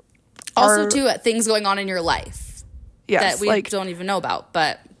 Also to things going on in your life. Yes, that we, like, don't even know about,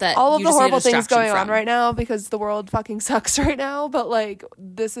 but that all of you the just need a horrible things distraction going on from. right now, because the world fucking sucks right now. But, like,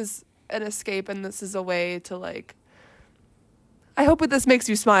 this is an escape, and this is a way to, like, I hope this makes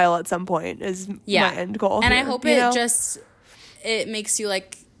you smile at some point is my end goal. And here, I hope it makes you,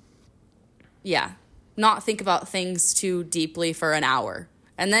 like, not think about things too deeply for an hour,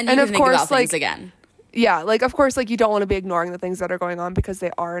 and then you can think about things again. Yeah, like, of course, like, you don't want to be ignoring the things that are going on because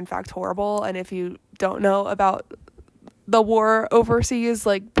they are, in fact, horrible. And if you don't know about the war overseas,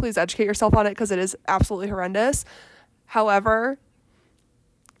 like, please educate yourself on it because it is absolutely horrendous. However,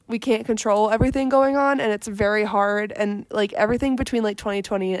 we can't control everything going on, and it's very hard. And, like, everything between, like,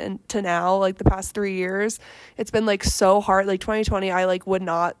 2020 and to now, like, the past 3 years, it's been, like, so hard. Like, 2020, I, like, would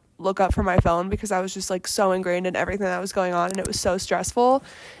not look up from my phone because I was just, like, so ingrained in everything that was going on, and it was so stressful.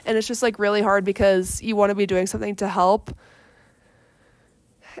 And it's just, like, really hard because you want to be doing something to help,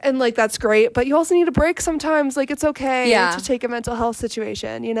 and, like, that's great, but you also need a break sometimes. Like, it's okay to take a mental health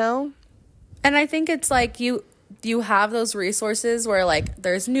situation, you know? And I think it's like you have those resources where, like,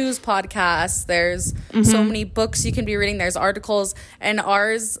 there's news podcasts, there's so many books you can be reading, there's articles, and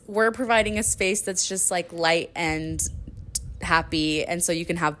we're providing a space that's just, like, light and happy, and so you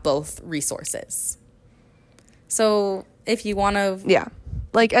can have both resources. So if you want to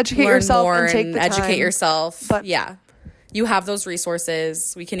like, educate yourself and take the time, educate yourself, but you have those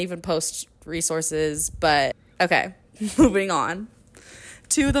resources. We can even post resources, but okay. Moving on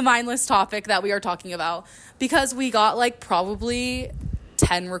to the mindless topic that we are talking about, because we got, like, probably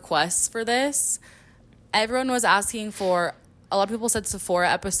 10 requests for this. Everyone was asking for, a lot of people said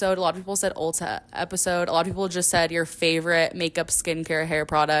Sephora episode, a lot of people said Ulta episode, a lot of people just said your favorite makeup, skincare, hair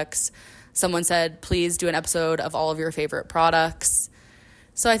products. Someone said, please do an episode of all of your favorite products.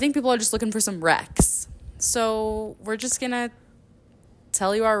 So I think people are just looking for some recs. So we're just going to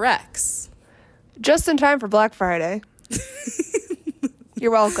tell you our recs. Just in time for Black Friday. You're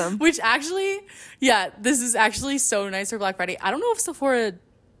welcome. Which actually, this is actually so nice for Black Friday. I don't know if Sephora,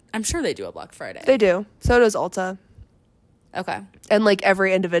 I'm sure they do a Black Friday. They do. So does Ulta. Okay. And, like,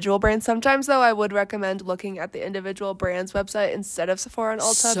 every individual brand. Sometimes, though, I would recommend looking at the individual brand's website instead of Sephora and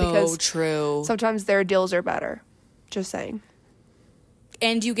Ulta. So true. Sometimes their deals are better. Just saying.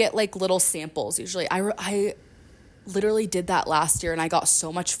 And you get, like, little samples usually. I literally did that last year, and I got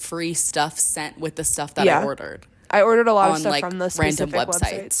so much free stuff sent with the stuff that I ordered. I ordered a lot of on, stuff like, from the specific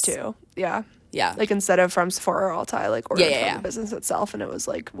websites too. Yeah. Yeah. Like, instead of from Sephora or Ulta, I, like, ordered from yeah. the business itself, and it was,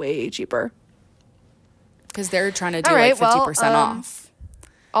 like, way cheaper. because they're trying to do like 50% off.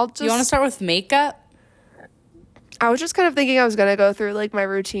 You want to start with makeup? I was just kind of thinking I was going to go through like my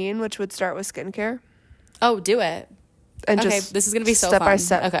routine, which would start with skincare. Oh, do it. And okay, just this is going to be so step fun. by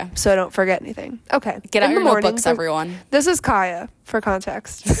step. Okay. So I don't forget anything. Okay. Get out your notebooks, everyone. This is Kaya, for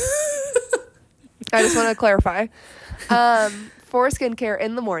context. I just want to clarify. For skincare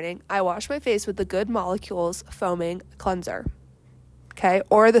in the morning, I wash my face with the Good Molecules Foaming Cleanser. Okay?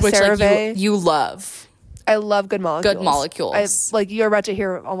 Or the CeraVe. Like you love. I love Good Molecules. Good Molecules. You're about to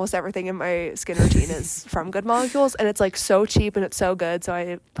hear almost everything in my skin routine is from Good Molecules, and it's like so cheap and it's so good, so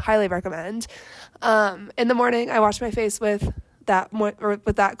I highly recommend. In the morning, I wash my face with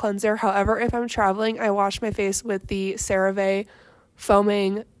that cleanser. However, if I'm traveling, I wash my face with the CeraVe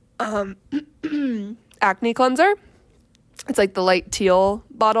Foaming Acne Cleanser. It's like the light teal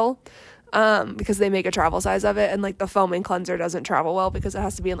bottle, because they make a travel size of it, and like the foaming cleanser doesn't travel well because it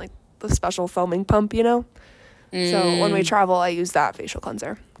has to be in like the special foaming pump, you know? So when we travel, I use that facial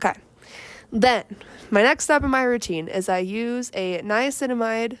cleanser. Okay. Then my next step in my routine is I use a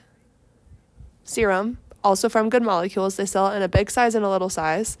niacinamide serum, also from Good Molecules. They sell it in a big size and a little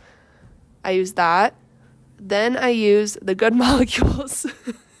size. I use that. Then I use the Good Molecules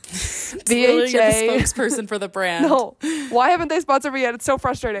BHA. You're the spokesperson for the brand. No. Why haven't they sponsored me yet? It's so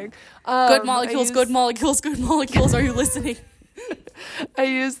frustrating. Good Molecules, Good Molecules, Good Molecules. Are you listening? I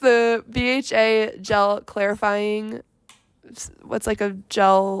use the BHA gel clarifying, what's like a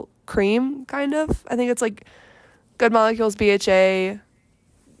gel cream, kind of. I think it's like Good Molecules BHA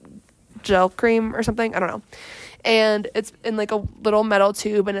gel cream or something. I don't know. And it's in like a little metal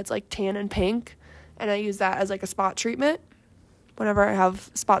tube, and it's like tan and pink. And I use that as like a spot treatment whenever I have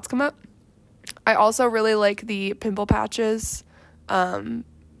spots come up. I also really like the pimple patches, the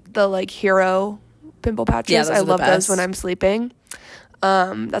like Hero pimple patches. I love those when I'm sleeping.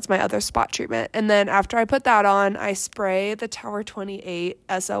 That's my other spot treatment. And then after I put that on, I spray the Tower 28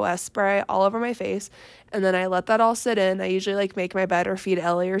 SOS spray all over my face, and then I let that all sit in. I usually like make my bed or feed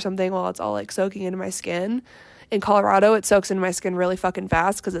Ellie or something while it's all like soaking into my skin. In Colorado, it soaks into my skin really fucking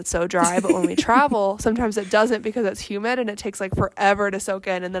fast because it's so dry, but when we travel, sometimes it doesn't because it's humid and it takes like forever to soak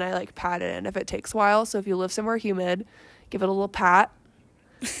in, and then I like pat it in if it takes a while. So if you live somewhere humid, give it a little pat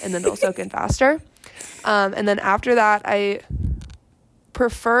and then it'll soak in faster. And then after that, I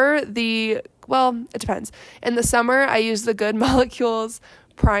prefer it depends. In the summer, I use the Good Molecules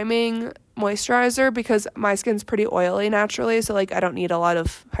priming moisturizer because my skin's pretty oily naturally, so like I don't need a lot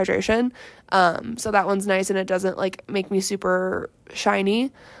of hydration. So that one's nice and it doesn't like make me super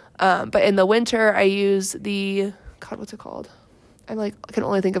shiny. But in the winter, I use what's it called? I can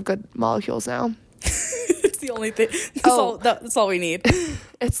only think of Good Molecules now. It's the only thing. That's all we need.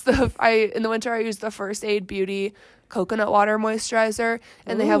 It's in the winter I use the First Aid Beauty coconut water moisturizer,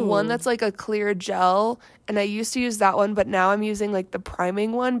 and they have one that's like a clear gel, and I used to use that one, but now I'm using like the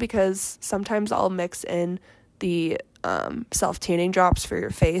priming one because sometimes I'll mix in the self-tanning drops for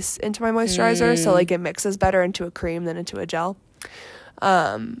your face into my moisturizer, so like it mixes better into a cream than into a gel.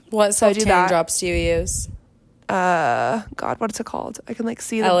 What self-tanning drops do you use? God, what's it called? I can like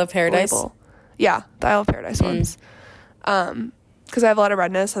see the Isle of Paradise label. Yeah, the Isle of Paradise ones. Because I have a lot of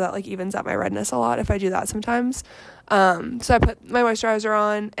redness, so that like evens out my redness a lot if I do that sometimes. So I put my moisturizer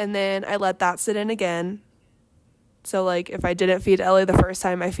on, and then I let that sit in again. So like if I didn't feed Ellie the first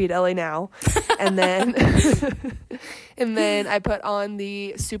time, I feed Ellie now. And then and then I put on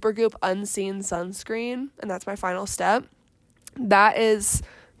the Supergoop Unseen sunscreen, and that's my final step. That is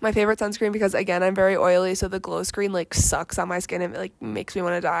my favorite sunscreen because again, I'm very oily, so the glow screen like sucks on my skin and it like makes me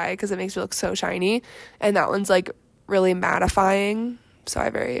want to die because it makes me look so shiny. And that one's like really mattifying, so I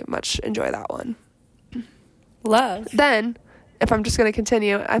very much enjoy that one. Love. Then, if I'm just going to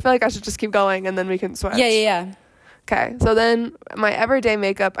continue, I feel like I should just keep going and then we can switch. Yeah. Okay, so then my everyday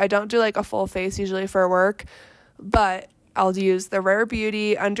makeup, I don't do like a full face usually for work, but I'll use the Rare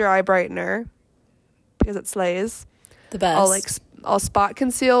Beauty under eye brightener because it slays. The best. I'll spot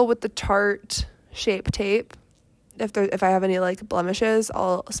conceal with the Tarte Shape Tape. If I have any like blemishes,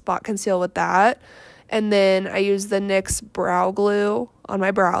 I'll spot conceal with that. And then I use the NYX brow glue on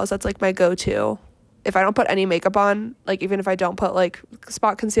my brows. That's like my go-to. If I don't put any makeup on, like even if I don't put like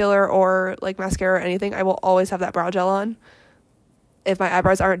spot concealer or like mascara or anything, I will always have that brow gel on. If my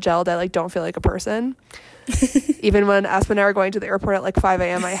eyebrows aren't gelled, I like don't feel like a person. Even when Aspen and I are going to the airport at like 5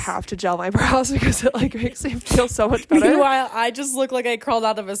 a.m., I have to gel my brows because it like makes me feel so much better. Meanwhile, I just look like I crawled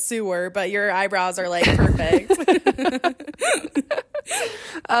out of a sewer, but your eyebrows are like perfect.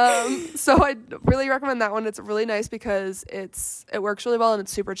 So I really recommend that one. It's really nice because it works really well and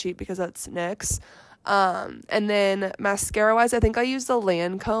it's super cheap because it's NYX. And then mascara wise, I think I use the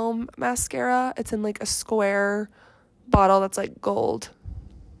Lancome mascara. It's in like a square bottle that's like gold.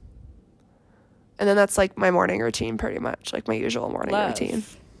 And then that's like my morning routine pretty much, like my usual morning routine.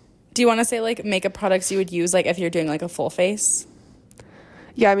 Do you want to say like makeup products you would use like if you're doing like a full face?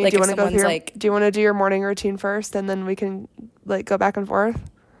 Yeah, I mean, like do you want to go through like, do you want to do your morning routine first and then we can like go back and forth?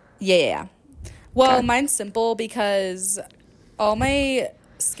 Yeah. Well, okay. Mine's simple because all my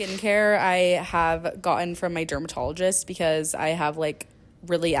skincare I have gotten from my dermatologist because I have like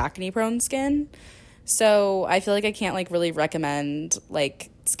really acne prone skin. So I feel like I can't like really recommend like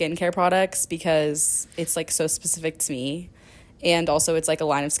skincare products because it's like so specific to me. And also it's like a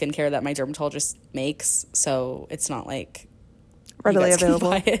line of skincare that my dermatologist makes. So it's not like readily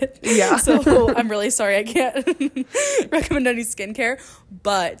available. Buy it. Yeah. So I'm really sorry I can't recommend any skincare.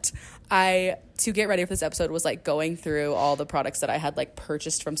 But to get ready for this episode was like going through all the products that I had like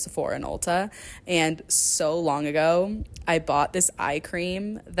purchased from Sephora and Ulta. And so long ago, I bought this eye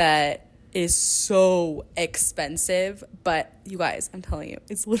cream that is so expensive, but you guys, I'm telling you,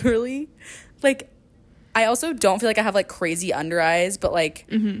 it's literally like, I also don't feel like I have like crazy under eyes, but like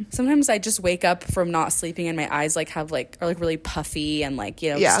sometimes I just wake up from not sleeping and my eyes like have like are like really puffy and like,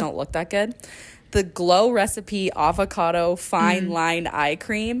 you know, just don't look that good. The Glow Recipe Avocado Fine Line Eye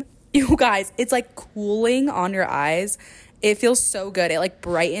Cream, you guys, it's like cooling on your eyes. It feels so good. It like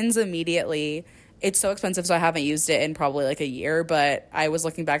brightens immediately. It's so expensive, so I haven't used it in probably like a year, but I was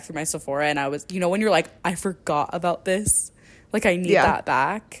looking back through my Sephora and I was, you know, when you're like, I forgot about this, like I need that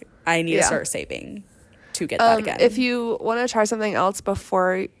back. I need to start saving to get that again. If you want to try something else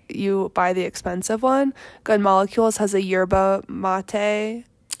before you buy the expensive one, Good Molecules has a Yerba Mate.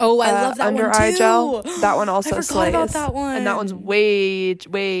 Oh, I love that under one too. eye gel. That one also I slays. About that one. And that one's way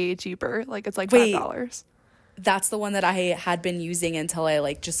cheaper. Like it's like $5. That's the one that I had been using until I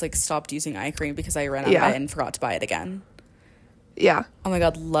like just like stopped using eye cream because I ran out of it and forgot to buy it again. Yeah. Oh my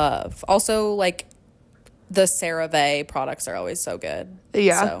god, love. Also, like the CeraVe products are always so good.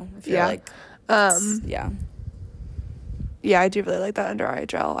 Yeah. So if you're like, yeah, I do really like that under eye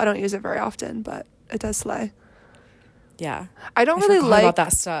gel. I don't use it very often, but it does slay. Yeah. I don't really like about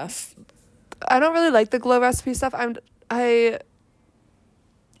that stuff. I don't really like the Glow Recipe stuff. I don't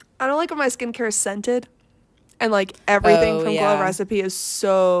like when my skincare is scented. And like everything from Glow Recipe is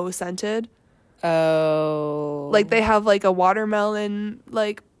so scented. Oh. Like they have like a watermelon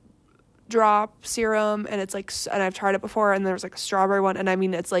like drop serum and it's like, and I've tried it before and there's like a strawberry one and I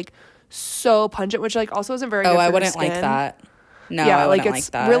mean it's like so pungent, which like also isn't very good for I wouldn't your skin. like that. No, yeah, I like wouldn't it's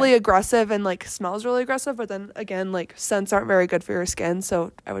like that. really aggressive and like smells really aggressive, but then again like scents aren't very good for your skin,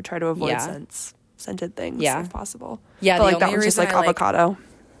 so I would try to avoid scented things if possible. Yeah, but like that one's just like avocado.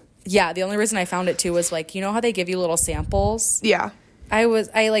 Yeah, the only reason I found it too was like, you know how they give you little samples? Yeah. I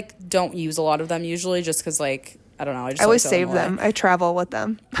like don't use a lot of them usually just because like, I don't know. I always save them. I travel with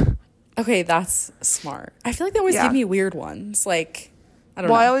them. Okay, that's smart. I feel like they always give me weird ones. Like, I don't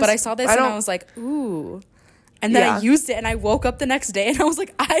know. But I saw this and I was like, ooh. And then I used it and I woke up the next day and I was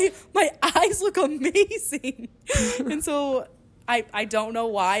like, my eyes look amazing. And so I don't know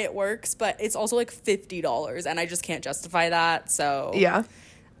why it works, but it's also like $50 and I just can't justify that. So yeah.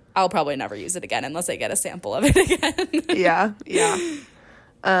 I'll probably never use it again unless I get a sample of it again. Yeah.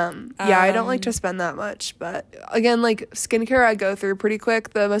 I don't like to spend that much, but again, like skincare I go through pretty quick.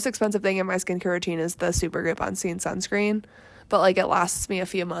 The most expensive thing in my skincare routine is the Supergoop Unseen sunscreen, but like it lasts me a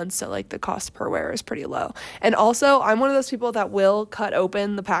few months, so like the cost per wear is pretty low. And also I'm one of those people that will cut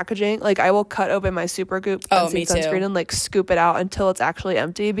open the packaging. Like I will cut open my Supergoop Unseen sunscreen and like scoop it out until it's actually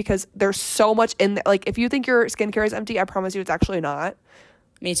empty because there's so much in there. Like if you think your skincare is empty, I promise you it's actually not.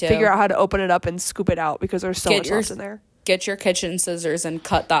 Me too. Figure out how to open it up and scoop it out because there's so much left in there. Get your kitchen scissors and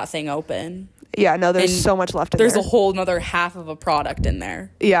cut that thing open. Yeah, no, there's so much left in there. There's a whole nother half of a product in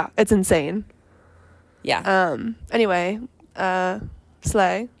there. Yeah, it's insane. Yeah. Anyway,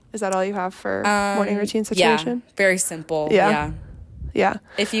 slay. Is that all you have for morning routine situation? Yeah, very simple. Yeah.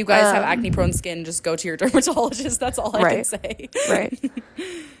 If you guys have acne prone skin, just go to your dermatologist. That's all I can say. Right.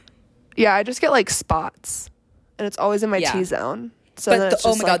 Yeah, I just get like spots and it's always in my T-zone. So then it's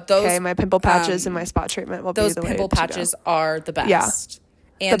just those my pimple patches and my spot treatment will be the way to go. Those pimple patches are the best.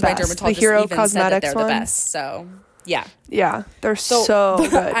 Yeah. And my dermatologist Hero even Cosmetics said that they're ones. the best. So, yeah. Yeah, they're so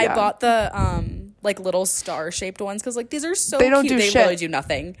good. I bought the like little star-shaped ones because like these are so cute. Do they shit. literally do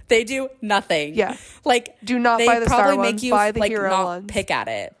nothing. They do nothing. Yeah. Like do not buy the star ones. Buy the like, hero not ones. Pick at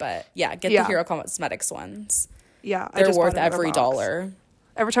it, but get the Hero Cosmetics ones. Yeah, they're worth every dollar.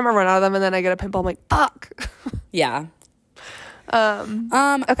 Every time I run out of them and then I get a pimple, I'm like, fuck. Yeah. Okay.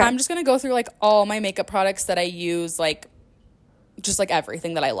 I'm just gonna go through like all my makeup products that I use, like just like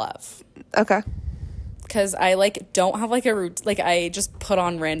everything that I love. Okay. because I like don't have like a route. Like I just put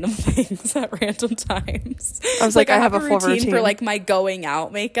on random things at random times. I was like I have a full routine for like my going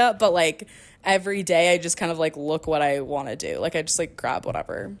out makeup, but like every day I just kind of like look what I want to do. Like I just like grab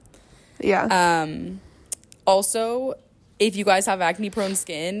whatever. Yeah. Also, if you guys have acne prone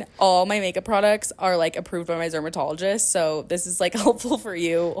skin, all my makeup products are like approved by my dermatologist, so this is like helpful for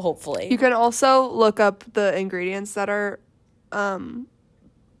you, hopefully. You can also look up the ingredients that are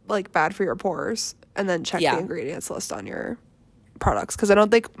like bad for your pores, and then check the ingredients list on your products, because I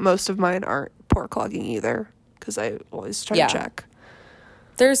don't think most of mine aren't pore clogging either, because I always try to check.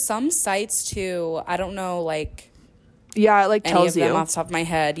 There's some sites too, I don't know, like it like tells you off the top of my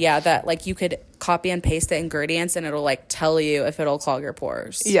head, that like you could copy and paste the ingredients and it'll like tell you if it'll clog your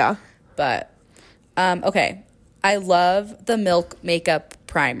pores. But okay, I love the Milk makeup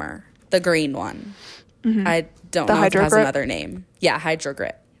primer, the green one. I don't know if it has another name. Hydro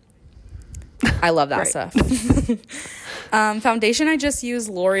Grit. I love that stuff. Foundation, I just use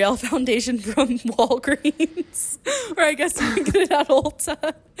L'Oreal foundation from Walgreens, or I guess you can get it at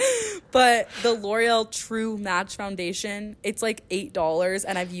Ulta. But the L'Oreal True Match Foundation, it's like $8,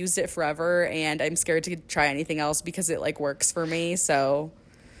 and I've used it forever, and I'm scared to try anything else because it like works for me. So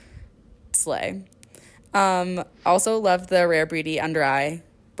slay. Also love the Rare Beauty Under Eye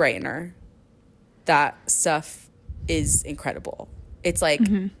Brightener. That stuff is incredible. It's like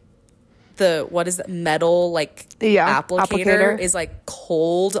the metal like applicator is like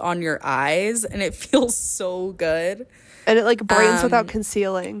cold on your eyes, and it feels so good, and it like brightens without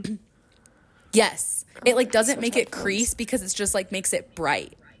concealing. Yes, it like doesn't make it crease because it's just like makes it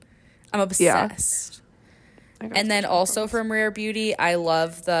bright. I'm obsessed. And then also from Rare Beauty, I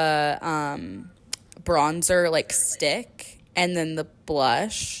love the bronzer like stick, and then the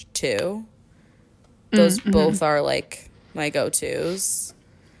blush too. Those both are like my go-tos.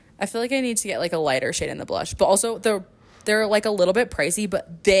 I feel like I need to get like a lighter shade in the blush, but also they're like a little bit pricey,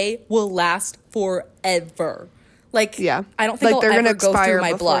 but they will last forever. Like I don't think like, I'll ever go through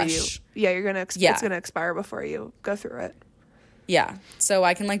my blush. You're gonna it's gonna expire before you go through it. Yeah, so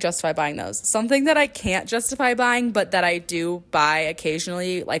I can like justify buying those. Something that I can't justify buying, but that I do buy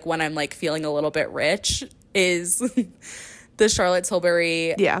occasionally, like when I'm like feeling a little bit rich, is the Charlotte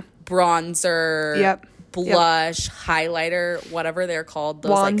Tilbury bronzer. Blush, highlighter, whatever they're called,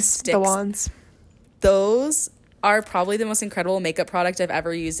 those wands, like sticks. The wands. Those are probably the most incredible makeup product I've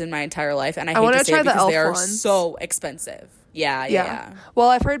ever used in my entire life, and I hate to say it because they are so expensive. Yeah. Well,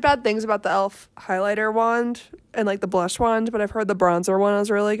 I've heard bad things about the e.l.f. highlighter wand and like the blush wand, but I've heard the bronzer one is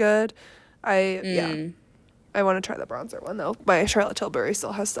really good. I want to try the bronzer one though. My Charlotte Tilbury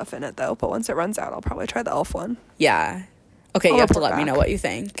still has stuff in it though, but once it runs out, I'll probably try the e.l.f. one. Yeah. Okay, you have to let me know what you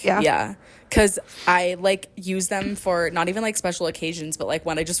think. Yeah. Because I, like, use them for not even, like, special occasions, but, like,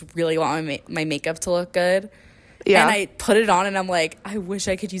 when I just really want my makeup to look good. Yeah. And I put it on, and I'm like, I wish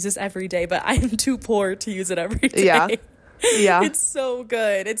I could use this every day, but I am too poor to use it every day. Yeah. It's so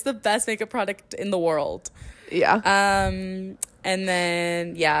good. It's the best makeup product in the world. Yeah. And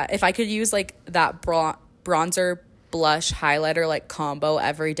then, if I could use, like, that bronzer, blush, highlighter, like, combo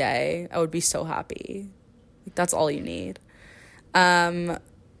every day, I would be so happy. Like, that's all you need.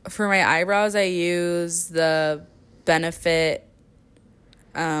 For my eyebrows, I use the Benefit,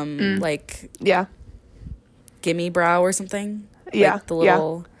 like, Gimme Brow or something. Like the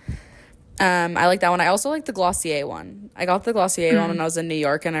little, I like that one. I also like the Glossier one. I got the Glossier one when I was in New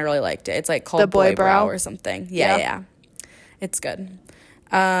York, and I really liked it. It's like called the Boy Brow or something. Yeah. It's good.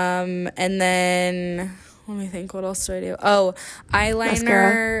 And then, let me think, what else do I do? Oh,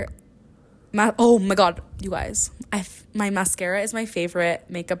 eyeliner. Oh my god, you guys, my mascara is my favorite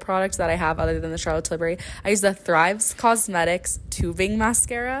makeup product that I have other than the Charlotte Tilbury. I use the Thrive Cosmetics tubing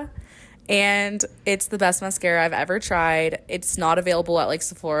mascara, and it's the best mascara I've ever tried. It's not available at like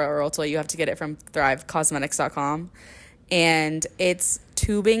Sephora or Ulta. You have to get it from thrivecosmetics.com, and it's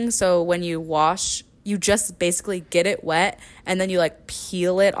tubing, so when you wash, you just basically get it wet, and then you like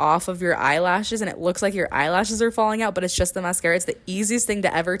peel it off of your eyelashes, and it looks like your eyelashes are falling out, but it's just the mascara. It's the easiest thing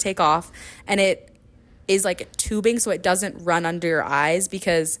to ever take off, and it is like tubing, so it doesn't run under your eyes,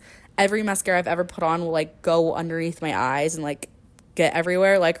 because every mascara I've ever put on will like go underneath my eyes and like get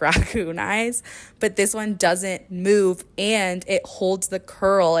everywhere like raccoon eyes, but this one doesn't move, and it holds the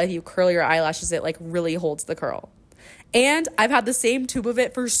curl. If you curl your eyelashes, it like really holds the curl. And I've had the same tube of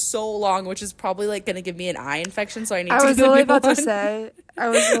it for so long, which is probably like going to give me an eye infection. So I need to get a new one. I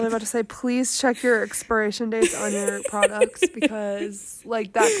was really about to say, please check your expiration dates on your products, because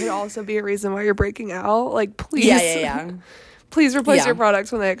like that could also be a reason why you're breaking out. Like, please, please replace your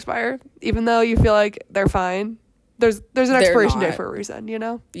products when they expire, even though you feel like they're fine. there's an expiration date for a reason, you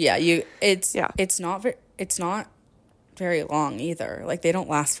know? Yeah, it's not very long either. Like, they don't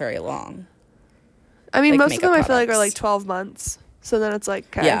last very long. I mean, like, most of them I feel like are like 12 months. So then it's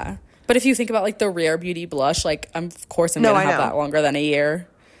like, okay. Yeah. But if you think about like the Rare Beauty blush, like of course I'm gonna have that longer than a year.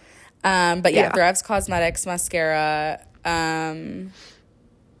 But yeah, Thrives Cosmetics mascara.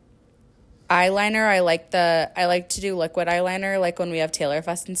 Eyeliner, I like to do liquid eyeliner, like when we have Taylor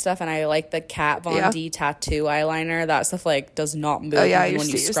Fest and stuff, and I like the Kat Von D tattoo eyeliner. That stuff like does not move even when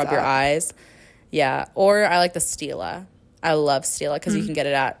you scrub your eyes. Yeah, or I like the Stila. I love Stila because you can get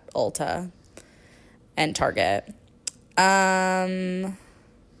it at Ulta and Target.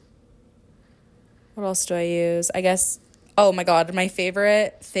 What else do I use? I guess, oh my god, my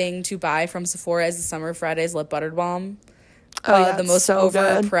favorite thing to buy from Sephora is the Summer Fridays Lip Butter Balm. The most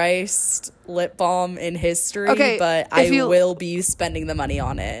overpriced lip balm in history, but I will be spending the money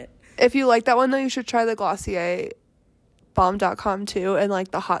on it. If you like that one, though, you should try the Glossier Balm.com too, and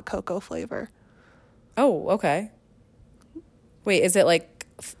like the hot cocoa flavor. Oh, okay. Wait, is it like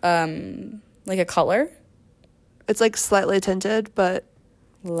a color? It's like slightly tinted, but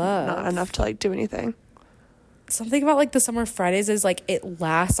not enough to like do anything. Something about like the Summer Fridays is like it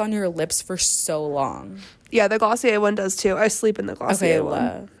lasts on your lips for so long. Yeah, the Glossier one does too. I sleep in the Glossier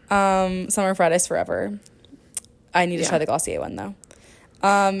one. Summer Fridays forever. I need to try the Glossier one though.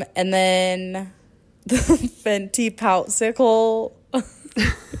 And then the Fenty Poutsicle.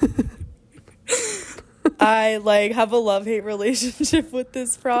 I like have a love-hate relationship with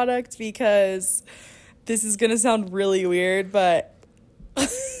this product because this is gonna sound really weird, but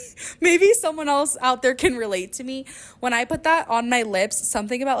maybe someone else out there can relate to me. When I put that on my lips,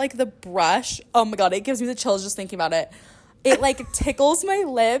 something about like the brush, oh my god, it gives me the chills just thinking about it. It like tickles my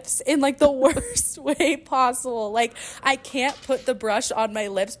lips in like the worst way possible. Like I can't put the brush on my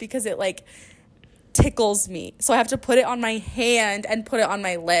lips because it like tickles me. So I have to put it on my hand and put it on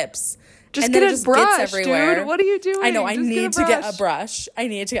my lips. Just get a brush, dude. What are you doing? I know. I need to get a brush. I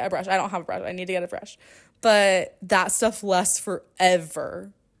don't have a brush. I need to get a brush. But that stuff lasts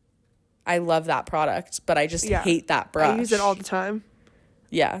forever. I love that product, but I just hate that brush. I use it all the time.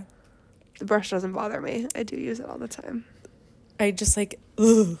 Yeah. The brush doesn't bother me. I do use it all the time. I just like,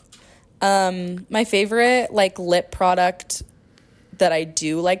 ugh. My favorite like lip product that I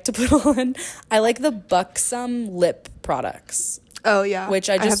do like to put on, I like the Buxom lip products. Oh, yeah. Which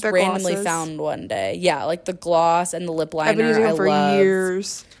I just randomly found one day. Yeah, like the gloss and the lip liner. I've been using it for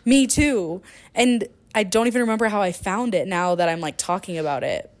years. Me too. And I don't even remember how I found it now that I'm like talking about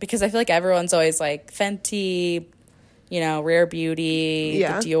it. Because I feel like everyone's always like Fenty, you know, Rare Beauty, the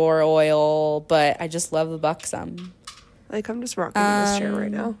Dior oil. But I just love the Buxom. Like, I'm just rocking in this chair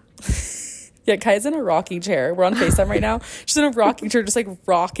right now. Yeah, Kai's in a rocking chair. We're on FaceTime right now. She's in a rocking chair, just like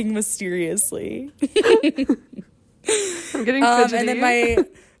rocking mysteriously. I'm getting fidgety. And then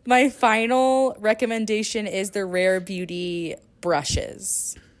my final recommendation is the Rare Beauty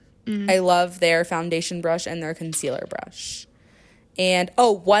brushes. I love their foundation brush and their concealer brush. And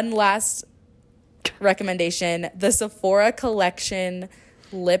one last recommendation, the Sephora Collection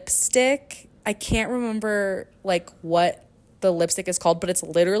lipstick. I can't remember like what the lipstick is called, but it's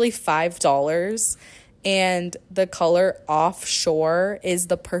literally $5. And the color Offshore is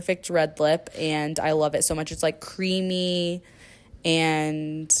the perfect red lip, and I love it so much. It's like creamy,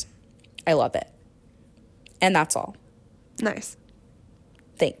 and I love it. And that's all. Nice.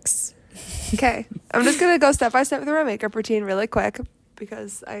 Thanks. Okay. I'm just going to go step by step through my makeup routine really quick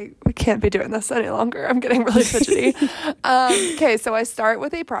because I can't be doing this any longer. I'm getting really fidgety. Okay, so I start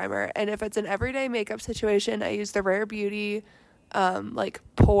with a primer, and if it's an everyday makeup situation, I use the Rare Beauty like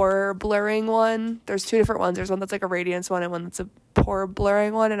pore blurring one. There's two different ones. There's one that's like a radiance one and one that's a pore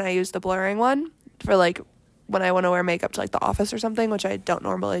blurring one, and I use the blurring one for like when I want to wear makeup to like the office or something, which I don't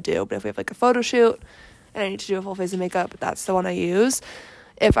normally do, but if we have like a photo shoot and I need to do a full face of makeup, that's the one I use.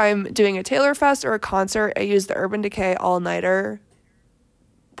 If I'm doing a Taylor Fest or a concert, I use the Urban Decay All Nighter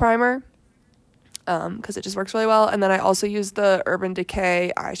primer because it just works really well. And then I also use the Urban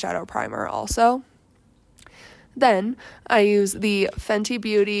Decay eyeshadow primer also. Then I use the Fenty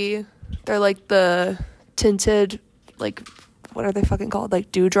Beauty. They're like the tinted, like, what are they fucking called?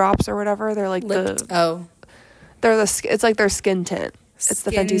 Like dewdrops or whatever. They're like it's like their skin tint. It's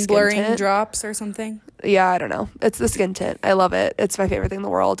the Fenty skin blurring tint. Drops or something. Yeah, I don't know. It's the skin tint. I love it. It's my favorite thing in the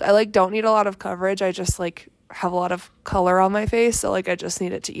world. I like don't need a lot of coverage. I just like have a lot of color on my face, so like I just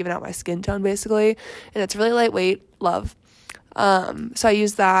need it to even out my skin tone basically. And it's really lightweight. Love. So I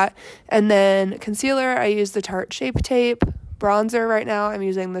use that. And then concealer, I use the Tarte Shape Tape. Bronzer right now, I'm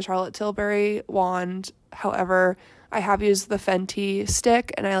using the Charlotte Tilbury wand. However, I have used the Fenty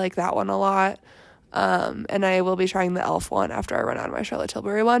stick, and I like that one a lot. And I will be trying the e.l.f. one after I run out of my Charlotte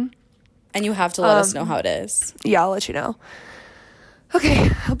Tilbury one. And you have to let us know how it is. Yeah, I'll let you know.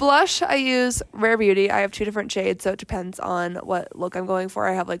 Okay, blush, I use Rare Beauty. I have 2 different shades, so it depends on what look I'm going for.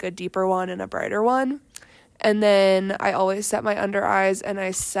 I have like a deeper one and a brighter one. And then I always set my under eyes and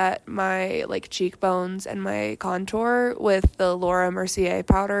I set my like cheekbones and my contour with the Laura Mercier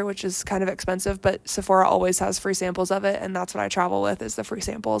powder, which is kind of expensive, but Sephora always has free samples of it, and that's what I travel with, is the free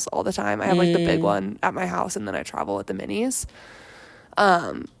samples all the time. I have like the big one at my house, and then I travel with the minis.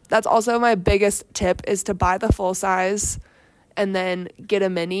 That's also my biggest tip, is to buy the full size and then get a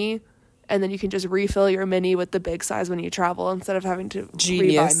mini, and then you can just refill your mini with the big size when you travel instead of having to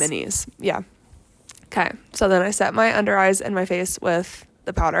rebuy minis. Yeah. Okay, so then I set my under eyes and my face with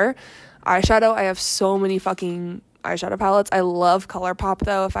the powder. Eyeshadow, I have so many fucking eyeshadow palettes. I love ColourPop,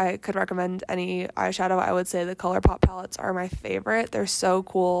 though. If I could recommend any eyeshadow, I would say the ColourPop palettes are my favorite. They're so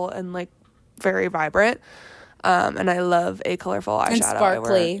cool and like very vibrant. And I love a colorful eyeshadow. And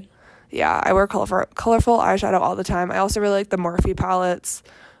sparkly. I wear colorful eyeshadow all the time. I also really like the Morphe palettes.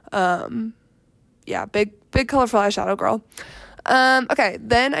 Big colorful eyeshadow girl. Okay,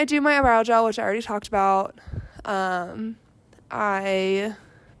 then I do my eyebrow gel, which I already talked about. I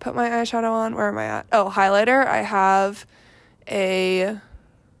put my eyeshadow on. Where am I at? Oh, highlighter. I have a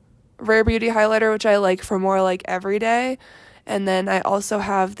Rare Beauty highlighter, which I like for more like every day. And then I also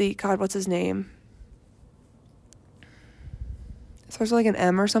have what's his name? It starts with like an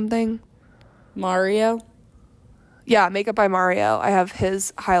M or something. Mario? Yeah, Makeup by Mario. I have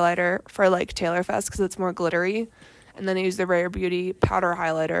his highlighter for like Taylor Fest because it's more glittery. And then I use the Rare Beauty powder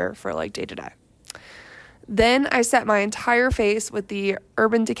highlighter for like day to day. Then I set my entire face with the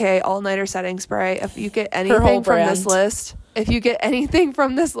Urban Decay All Nighter Setting Spray. If you get anything from this list,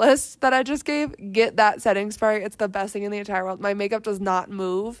 that I just gave, get that setting spray. It's the best thing in the entire world. My makeup does not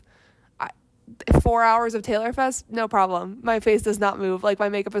move. 4 hours of Taylor Fest, no problem. My face does not move. Like, my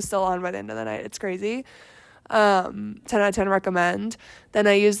makeup is still on by the end of the night. It's crazy. 10 out of 10 recommend. Then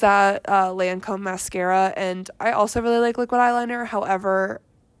I use that Lancome mascara, and I also really like liquid eyeliner. However,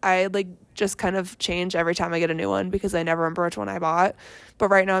 I like just kind of change every time I get a new one because I never remember which one I bought. But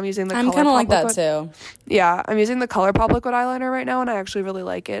right now I'm using the I'm kind of like that too. Yeah, I'm using the ColourPop liquid eyeliner right now, and I actually really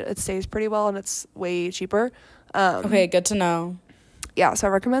like it. It stays pretty well, and it's way cheaper. Okay, good to know. Yeah, so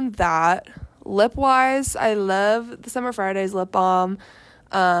I recommend that. Lip wise, I love the Summer Fridays lip balm.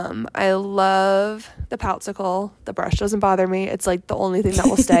 I love the Poutsicle. The brush doesn't bother me. It's like the only thing that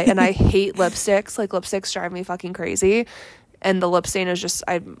will stay. And I hate lipsticks. Like, lipsticks drive me fucking crazy. And the lip stain is just,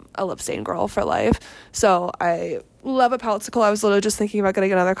 I'm a lip stain girl for life. So I love a Poutsicle. I was literally just thinking about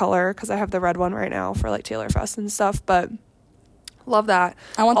getting another color because I have the red one right now for like Taylor Fest and stuff. But love that.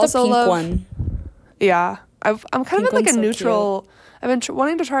 I want also the pink one. Yeah. I'm kind pink of like a neutral. Cute. I've been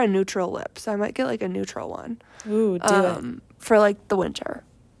wanting to try a neutral lip. So I might get like a neutral one. Ooh, do it. For like the winter.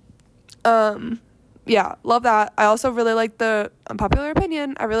 Yeah, love that. I also really like the unpopular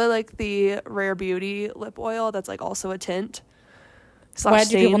opinion. I really like the Rare Beauty lip oil that's like also a tint. Why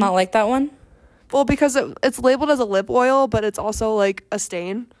do people not like that one? Well, because it's labeled as a lip oil, but it's also like a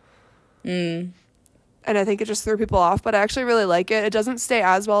stain. And I think it just threw people off, but I actually really like it. It doesn't stay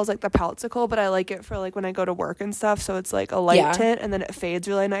as well as like the Poutsicle, but I like it for like when I go to work and stuff. So it's like a light tint, and then it fades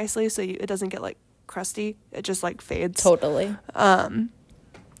really nicely, so it doesn't get like crusty. It just like fades. Totally.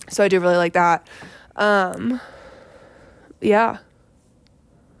 So I do really like that. Yeah.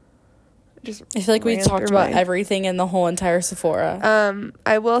 I feel like we talked about everything in the whole entire Sephora.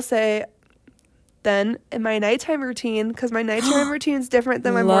 I will say then in my nighttime routine, because my nighttime routine is different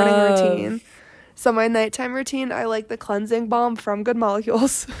than my morning routine. So my nighttime routine, I like the cleansing balm from Good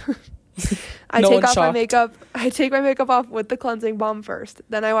Molecules. I take my makeup off with the cleansing balm first.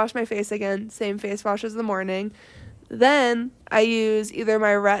 Then I wash my face again, same face wash as the morning. Then I use either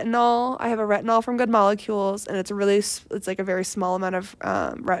my retinol. I have a retinol from Good Molecules, and it's like a very small amount of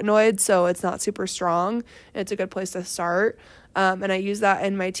retinoid, so it's not super strong, and it's a good place to start. And I use that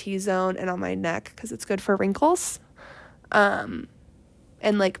in my T-zone and on my neck because it's good for wrinkles and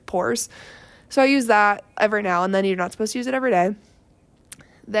like pores. So I use that every now and then. You're not supposed to use it every day.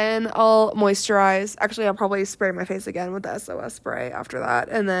 Then I'll moisturize. Actually, I'll probably spray my face again with the SOS spray after that.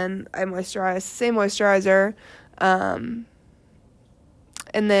 And then I moisturize. Same moisturizer. And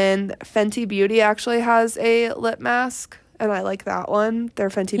then Fenty Beauty actually has a lip mask, and I like that one. They're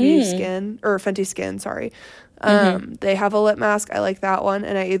Fenty Beauty Fenty Skin, sorry. They have a lip mask. I like that one,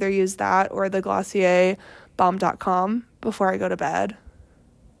 and I either use that or the Glossier Balm.com before I go to bed.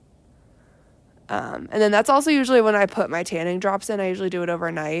 And then that's also usually when I put my tanning drops in. I usually do it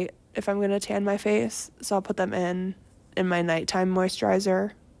overnight if I'm going to tan my face. So I'll put them in my nighttime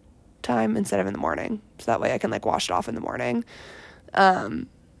moisturizer. time instead of in the morning. So that way I can, like, wash it off in the morning.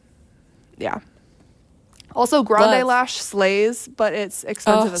 Yeah. Also, Grande Lash slays, but it's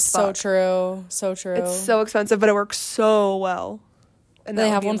expensive as fuck. So true. So true. It's so expensive, but it works so well. And they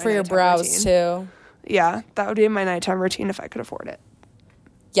have one for your brows, too. Yeah, that would be my nighttime routine if I could afford it.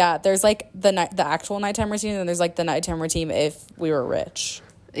 Yeah, there's, like, the actual nighttime routine, and there's, like, the nighttime routine if we were rich.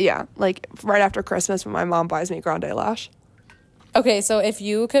 Yeah, like, right after Christmas when my mom buys me Grande Lash. Okay, so if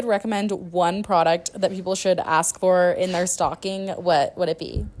you could recommend one product that people should ask for in their stocking, what would it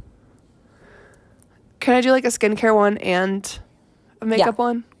be? Can I do, like, a skincare one and a makeup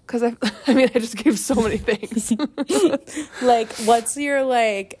one? Because, I mean, I just gave so many things. Like, what's your,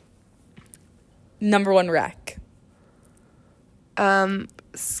 like, number one rec?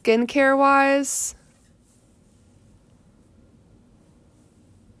 Skincare-wise,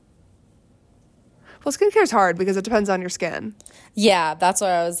 well, skincare is hard because it depends on your skin. Yeah, that's why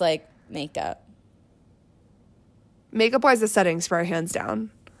I was like, makeup. Makeup-wise, the setting spray, hands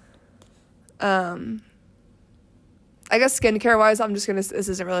down. I guess skincare-wise, this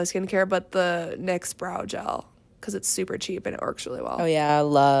isn't really skincare, but the NYX brow gel, because it's super cheap and it works really well. Oh, yeah,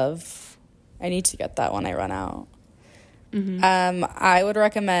 I need to get that when I run out. Mm-hmm. I would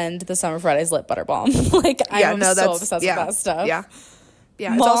recommend the Summer Fridays Lip Butter Balm. Like, I'm so obsessed with that stuff. Yeah. Yeah,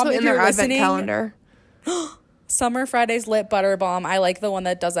 Mom, it's also in their advent calendar. Summer Fridays Lip Butter Balm. I like the one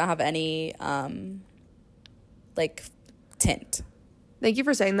that doesn't have any, like, tint. Thank you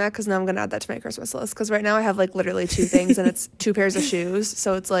for saying that, because now I'm going to add that to my Christmas list, because right now I have, like, literally 2 things, and it's 2 pairs of shoes,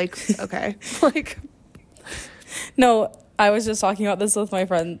 so it's like, okay. Like, no, I was just talking about this with my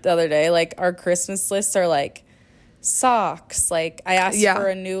friend the other day. Like, our Christmas lists are, like, socks. Like, I asked for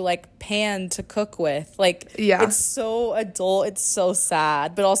a new, like, pan to cook with. Like, it's so adult. It's so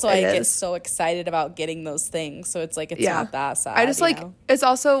sad. But also I get so excited about getting those things. So it's, like, it's not that sad. I just, like, it's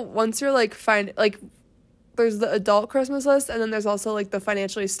also, once you're, like, there's the adult Christmas list, and then there's also, like, the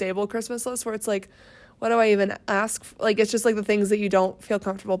financially stable Christmas list, where it's, like, what do I even ask for? Like, it's just, like, the things that you don't feel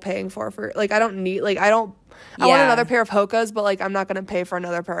comfortable paying for, like, I don't need, like, I want another pair of Hokas, but, like, I'm not going to pay for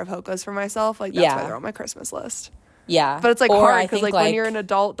another pair of Hokas for myself. Like, that's why they're on my Christmas list. Yeah. But it's, like, hard, because, like, when you're an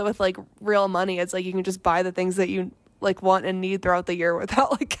adult with, like, real money, it's, like, you can just buy the things that you, like, want and need throughout the year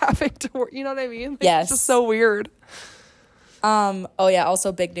without, like, having to work. You know what I mean? Like, yes. It's just so weird. Oh, yeah,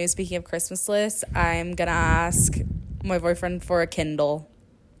 also big news, speaking of Christmas lists, I'm going to ask my boyfriend for a Kindle.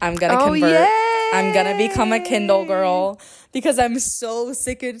 I'm going to convert. Yay! I'm going to become a Kindle girl, because I'm so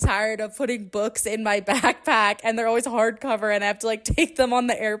sick and tired of putting books in my backpack, and they're always hardcover, and I have to, like, take them on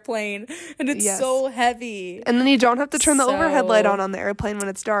the airplane, and it's so heavy. And then you don't have to turn the overhead light on the airplane when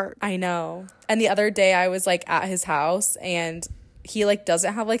it's dark. I know. And the other day I was, like, at his house, and he, like,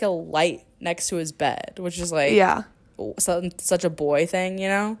 doesn't have, like, a light next to his bed, which is, like, such a boy thing, you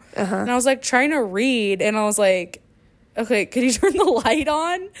know? And I was, like, trying to read, and I was like, okay, could you turn the light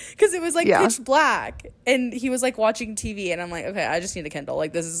on? Because it was, like, pitch black. And he was, like, watching TV. And I'm like, okay, I just need a Kindle.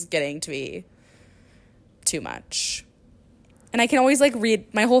 Like, this is getting to be too much. And I can always, like,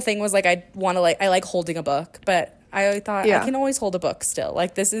 read. My whole thing was, like, I like holding a book. But I thought, I can always hold a book still.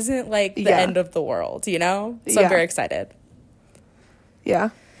 Like, this isn't, like, the end of the world, you know? So I'm very excited. Yeah.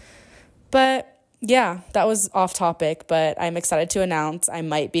 But, yeah, that was off topic. But I'm excited to announce I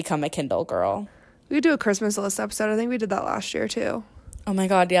might become a Kindle girl. We could do a Christmas list episode. I think we did that last year, too. Oh, my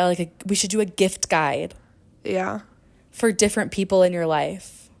God. Yeah, like, we should do a gift guide. Yeah. For different people in your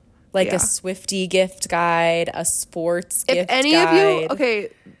life. Like a Swiftie gift guide, a sports gift guide. If any of you... Okay,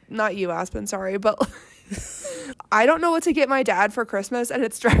 not you, Aspen, sorry, but... I don't know what to get my dad for Christmas, and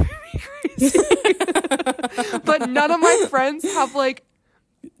it's driving me crazy. But none of my friends have, like...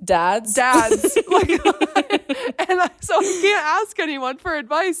 Dads. Like, so I can't ask anyone for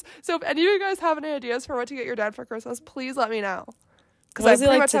advice. So if any of you guys have any ideas for what to get your dad for Christmas, please let me know, because I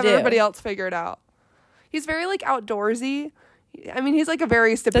pretty much have everybody else figured out. He's very, like, outdoorsy. I mean, he's, like, a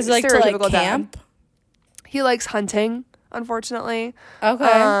very stereotypical camp dad. He likes hunting, unfortunately.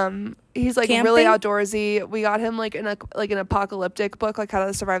 Okay. He's, like, camping? Really outdoorsy. We got him, like, an apocalyptic book, like How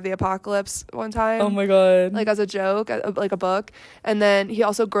to Survive the Apocalypse one time. Oh my God. Like, as a joke, like a book. And then he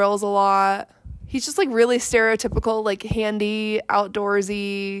also grills a lot. He's just, like, really stereotypical, like, handy,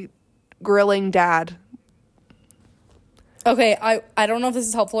 outdoorsy, grilling dad. Okay, I don't know if this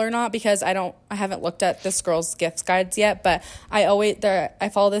is helpful or not, because I haven't looked at this girl's gift guides yet, but I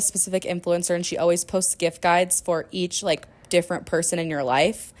follow this specific influencer, and she always posts gift guides for each, like, different person in your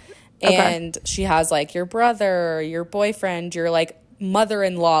life. And she has, like, your brother, your boyfriend, your, like,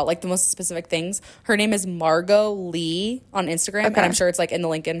 mother-in-law, like, the most specific things. Her name is Margot Lee on Instagram, and I'm sure it's, like, in the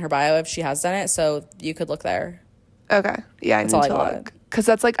link in her bio if she has done it, so you could look there. Okay. Yeah, I need to look. because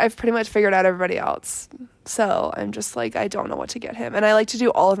that's like I've pretty much figured out everybody else. So I'm just like, I don't know what to get him. And I like to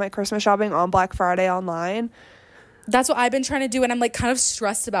do all of my Christmas shopping on Black Friday online. That's what I've been trying to do, and I'm like kind of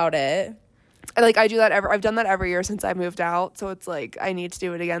stressed about it. Like I do that I've done that every year since I moved out, so it's like I need to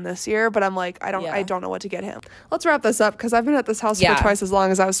do it again this year, but I'm like I don't know what to get him. Let's wrap this up because I've been at this house for twice as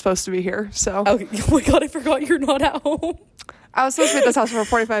long as I was supposed to be here. So oh my god, I forgot you're not at home. I was supposed to be at this house for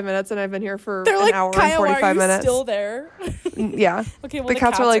 45 minutes and I've been here for an hour and 45 minutes. Still there? Yeah. Okay, well the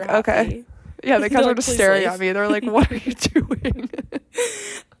cats were like, okay. Yeah, the cats were just staring at me. They're like, what are you doing?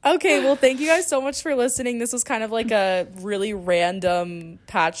 Okay, well, thank you guys so much for listening. This was kind of like a really random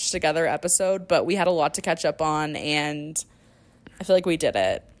patched together episode, but we had a lot to catch up on, and I feel like we did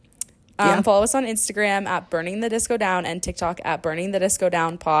it. Follow us on Instagram at Burning the Disco Down and TikTok at Burning the Disco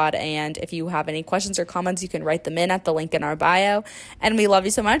Down Pod. And if you have any questions or comments, you can write them in at the link in our bio. And we love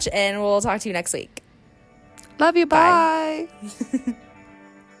you so much, and we'll talk to you next week. Love you. Bye.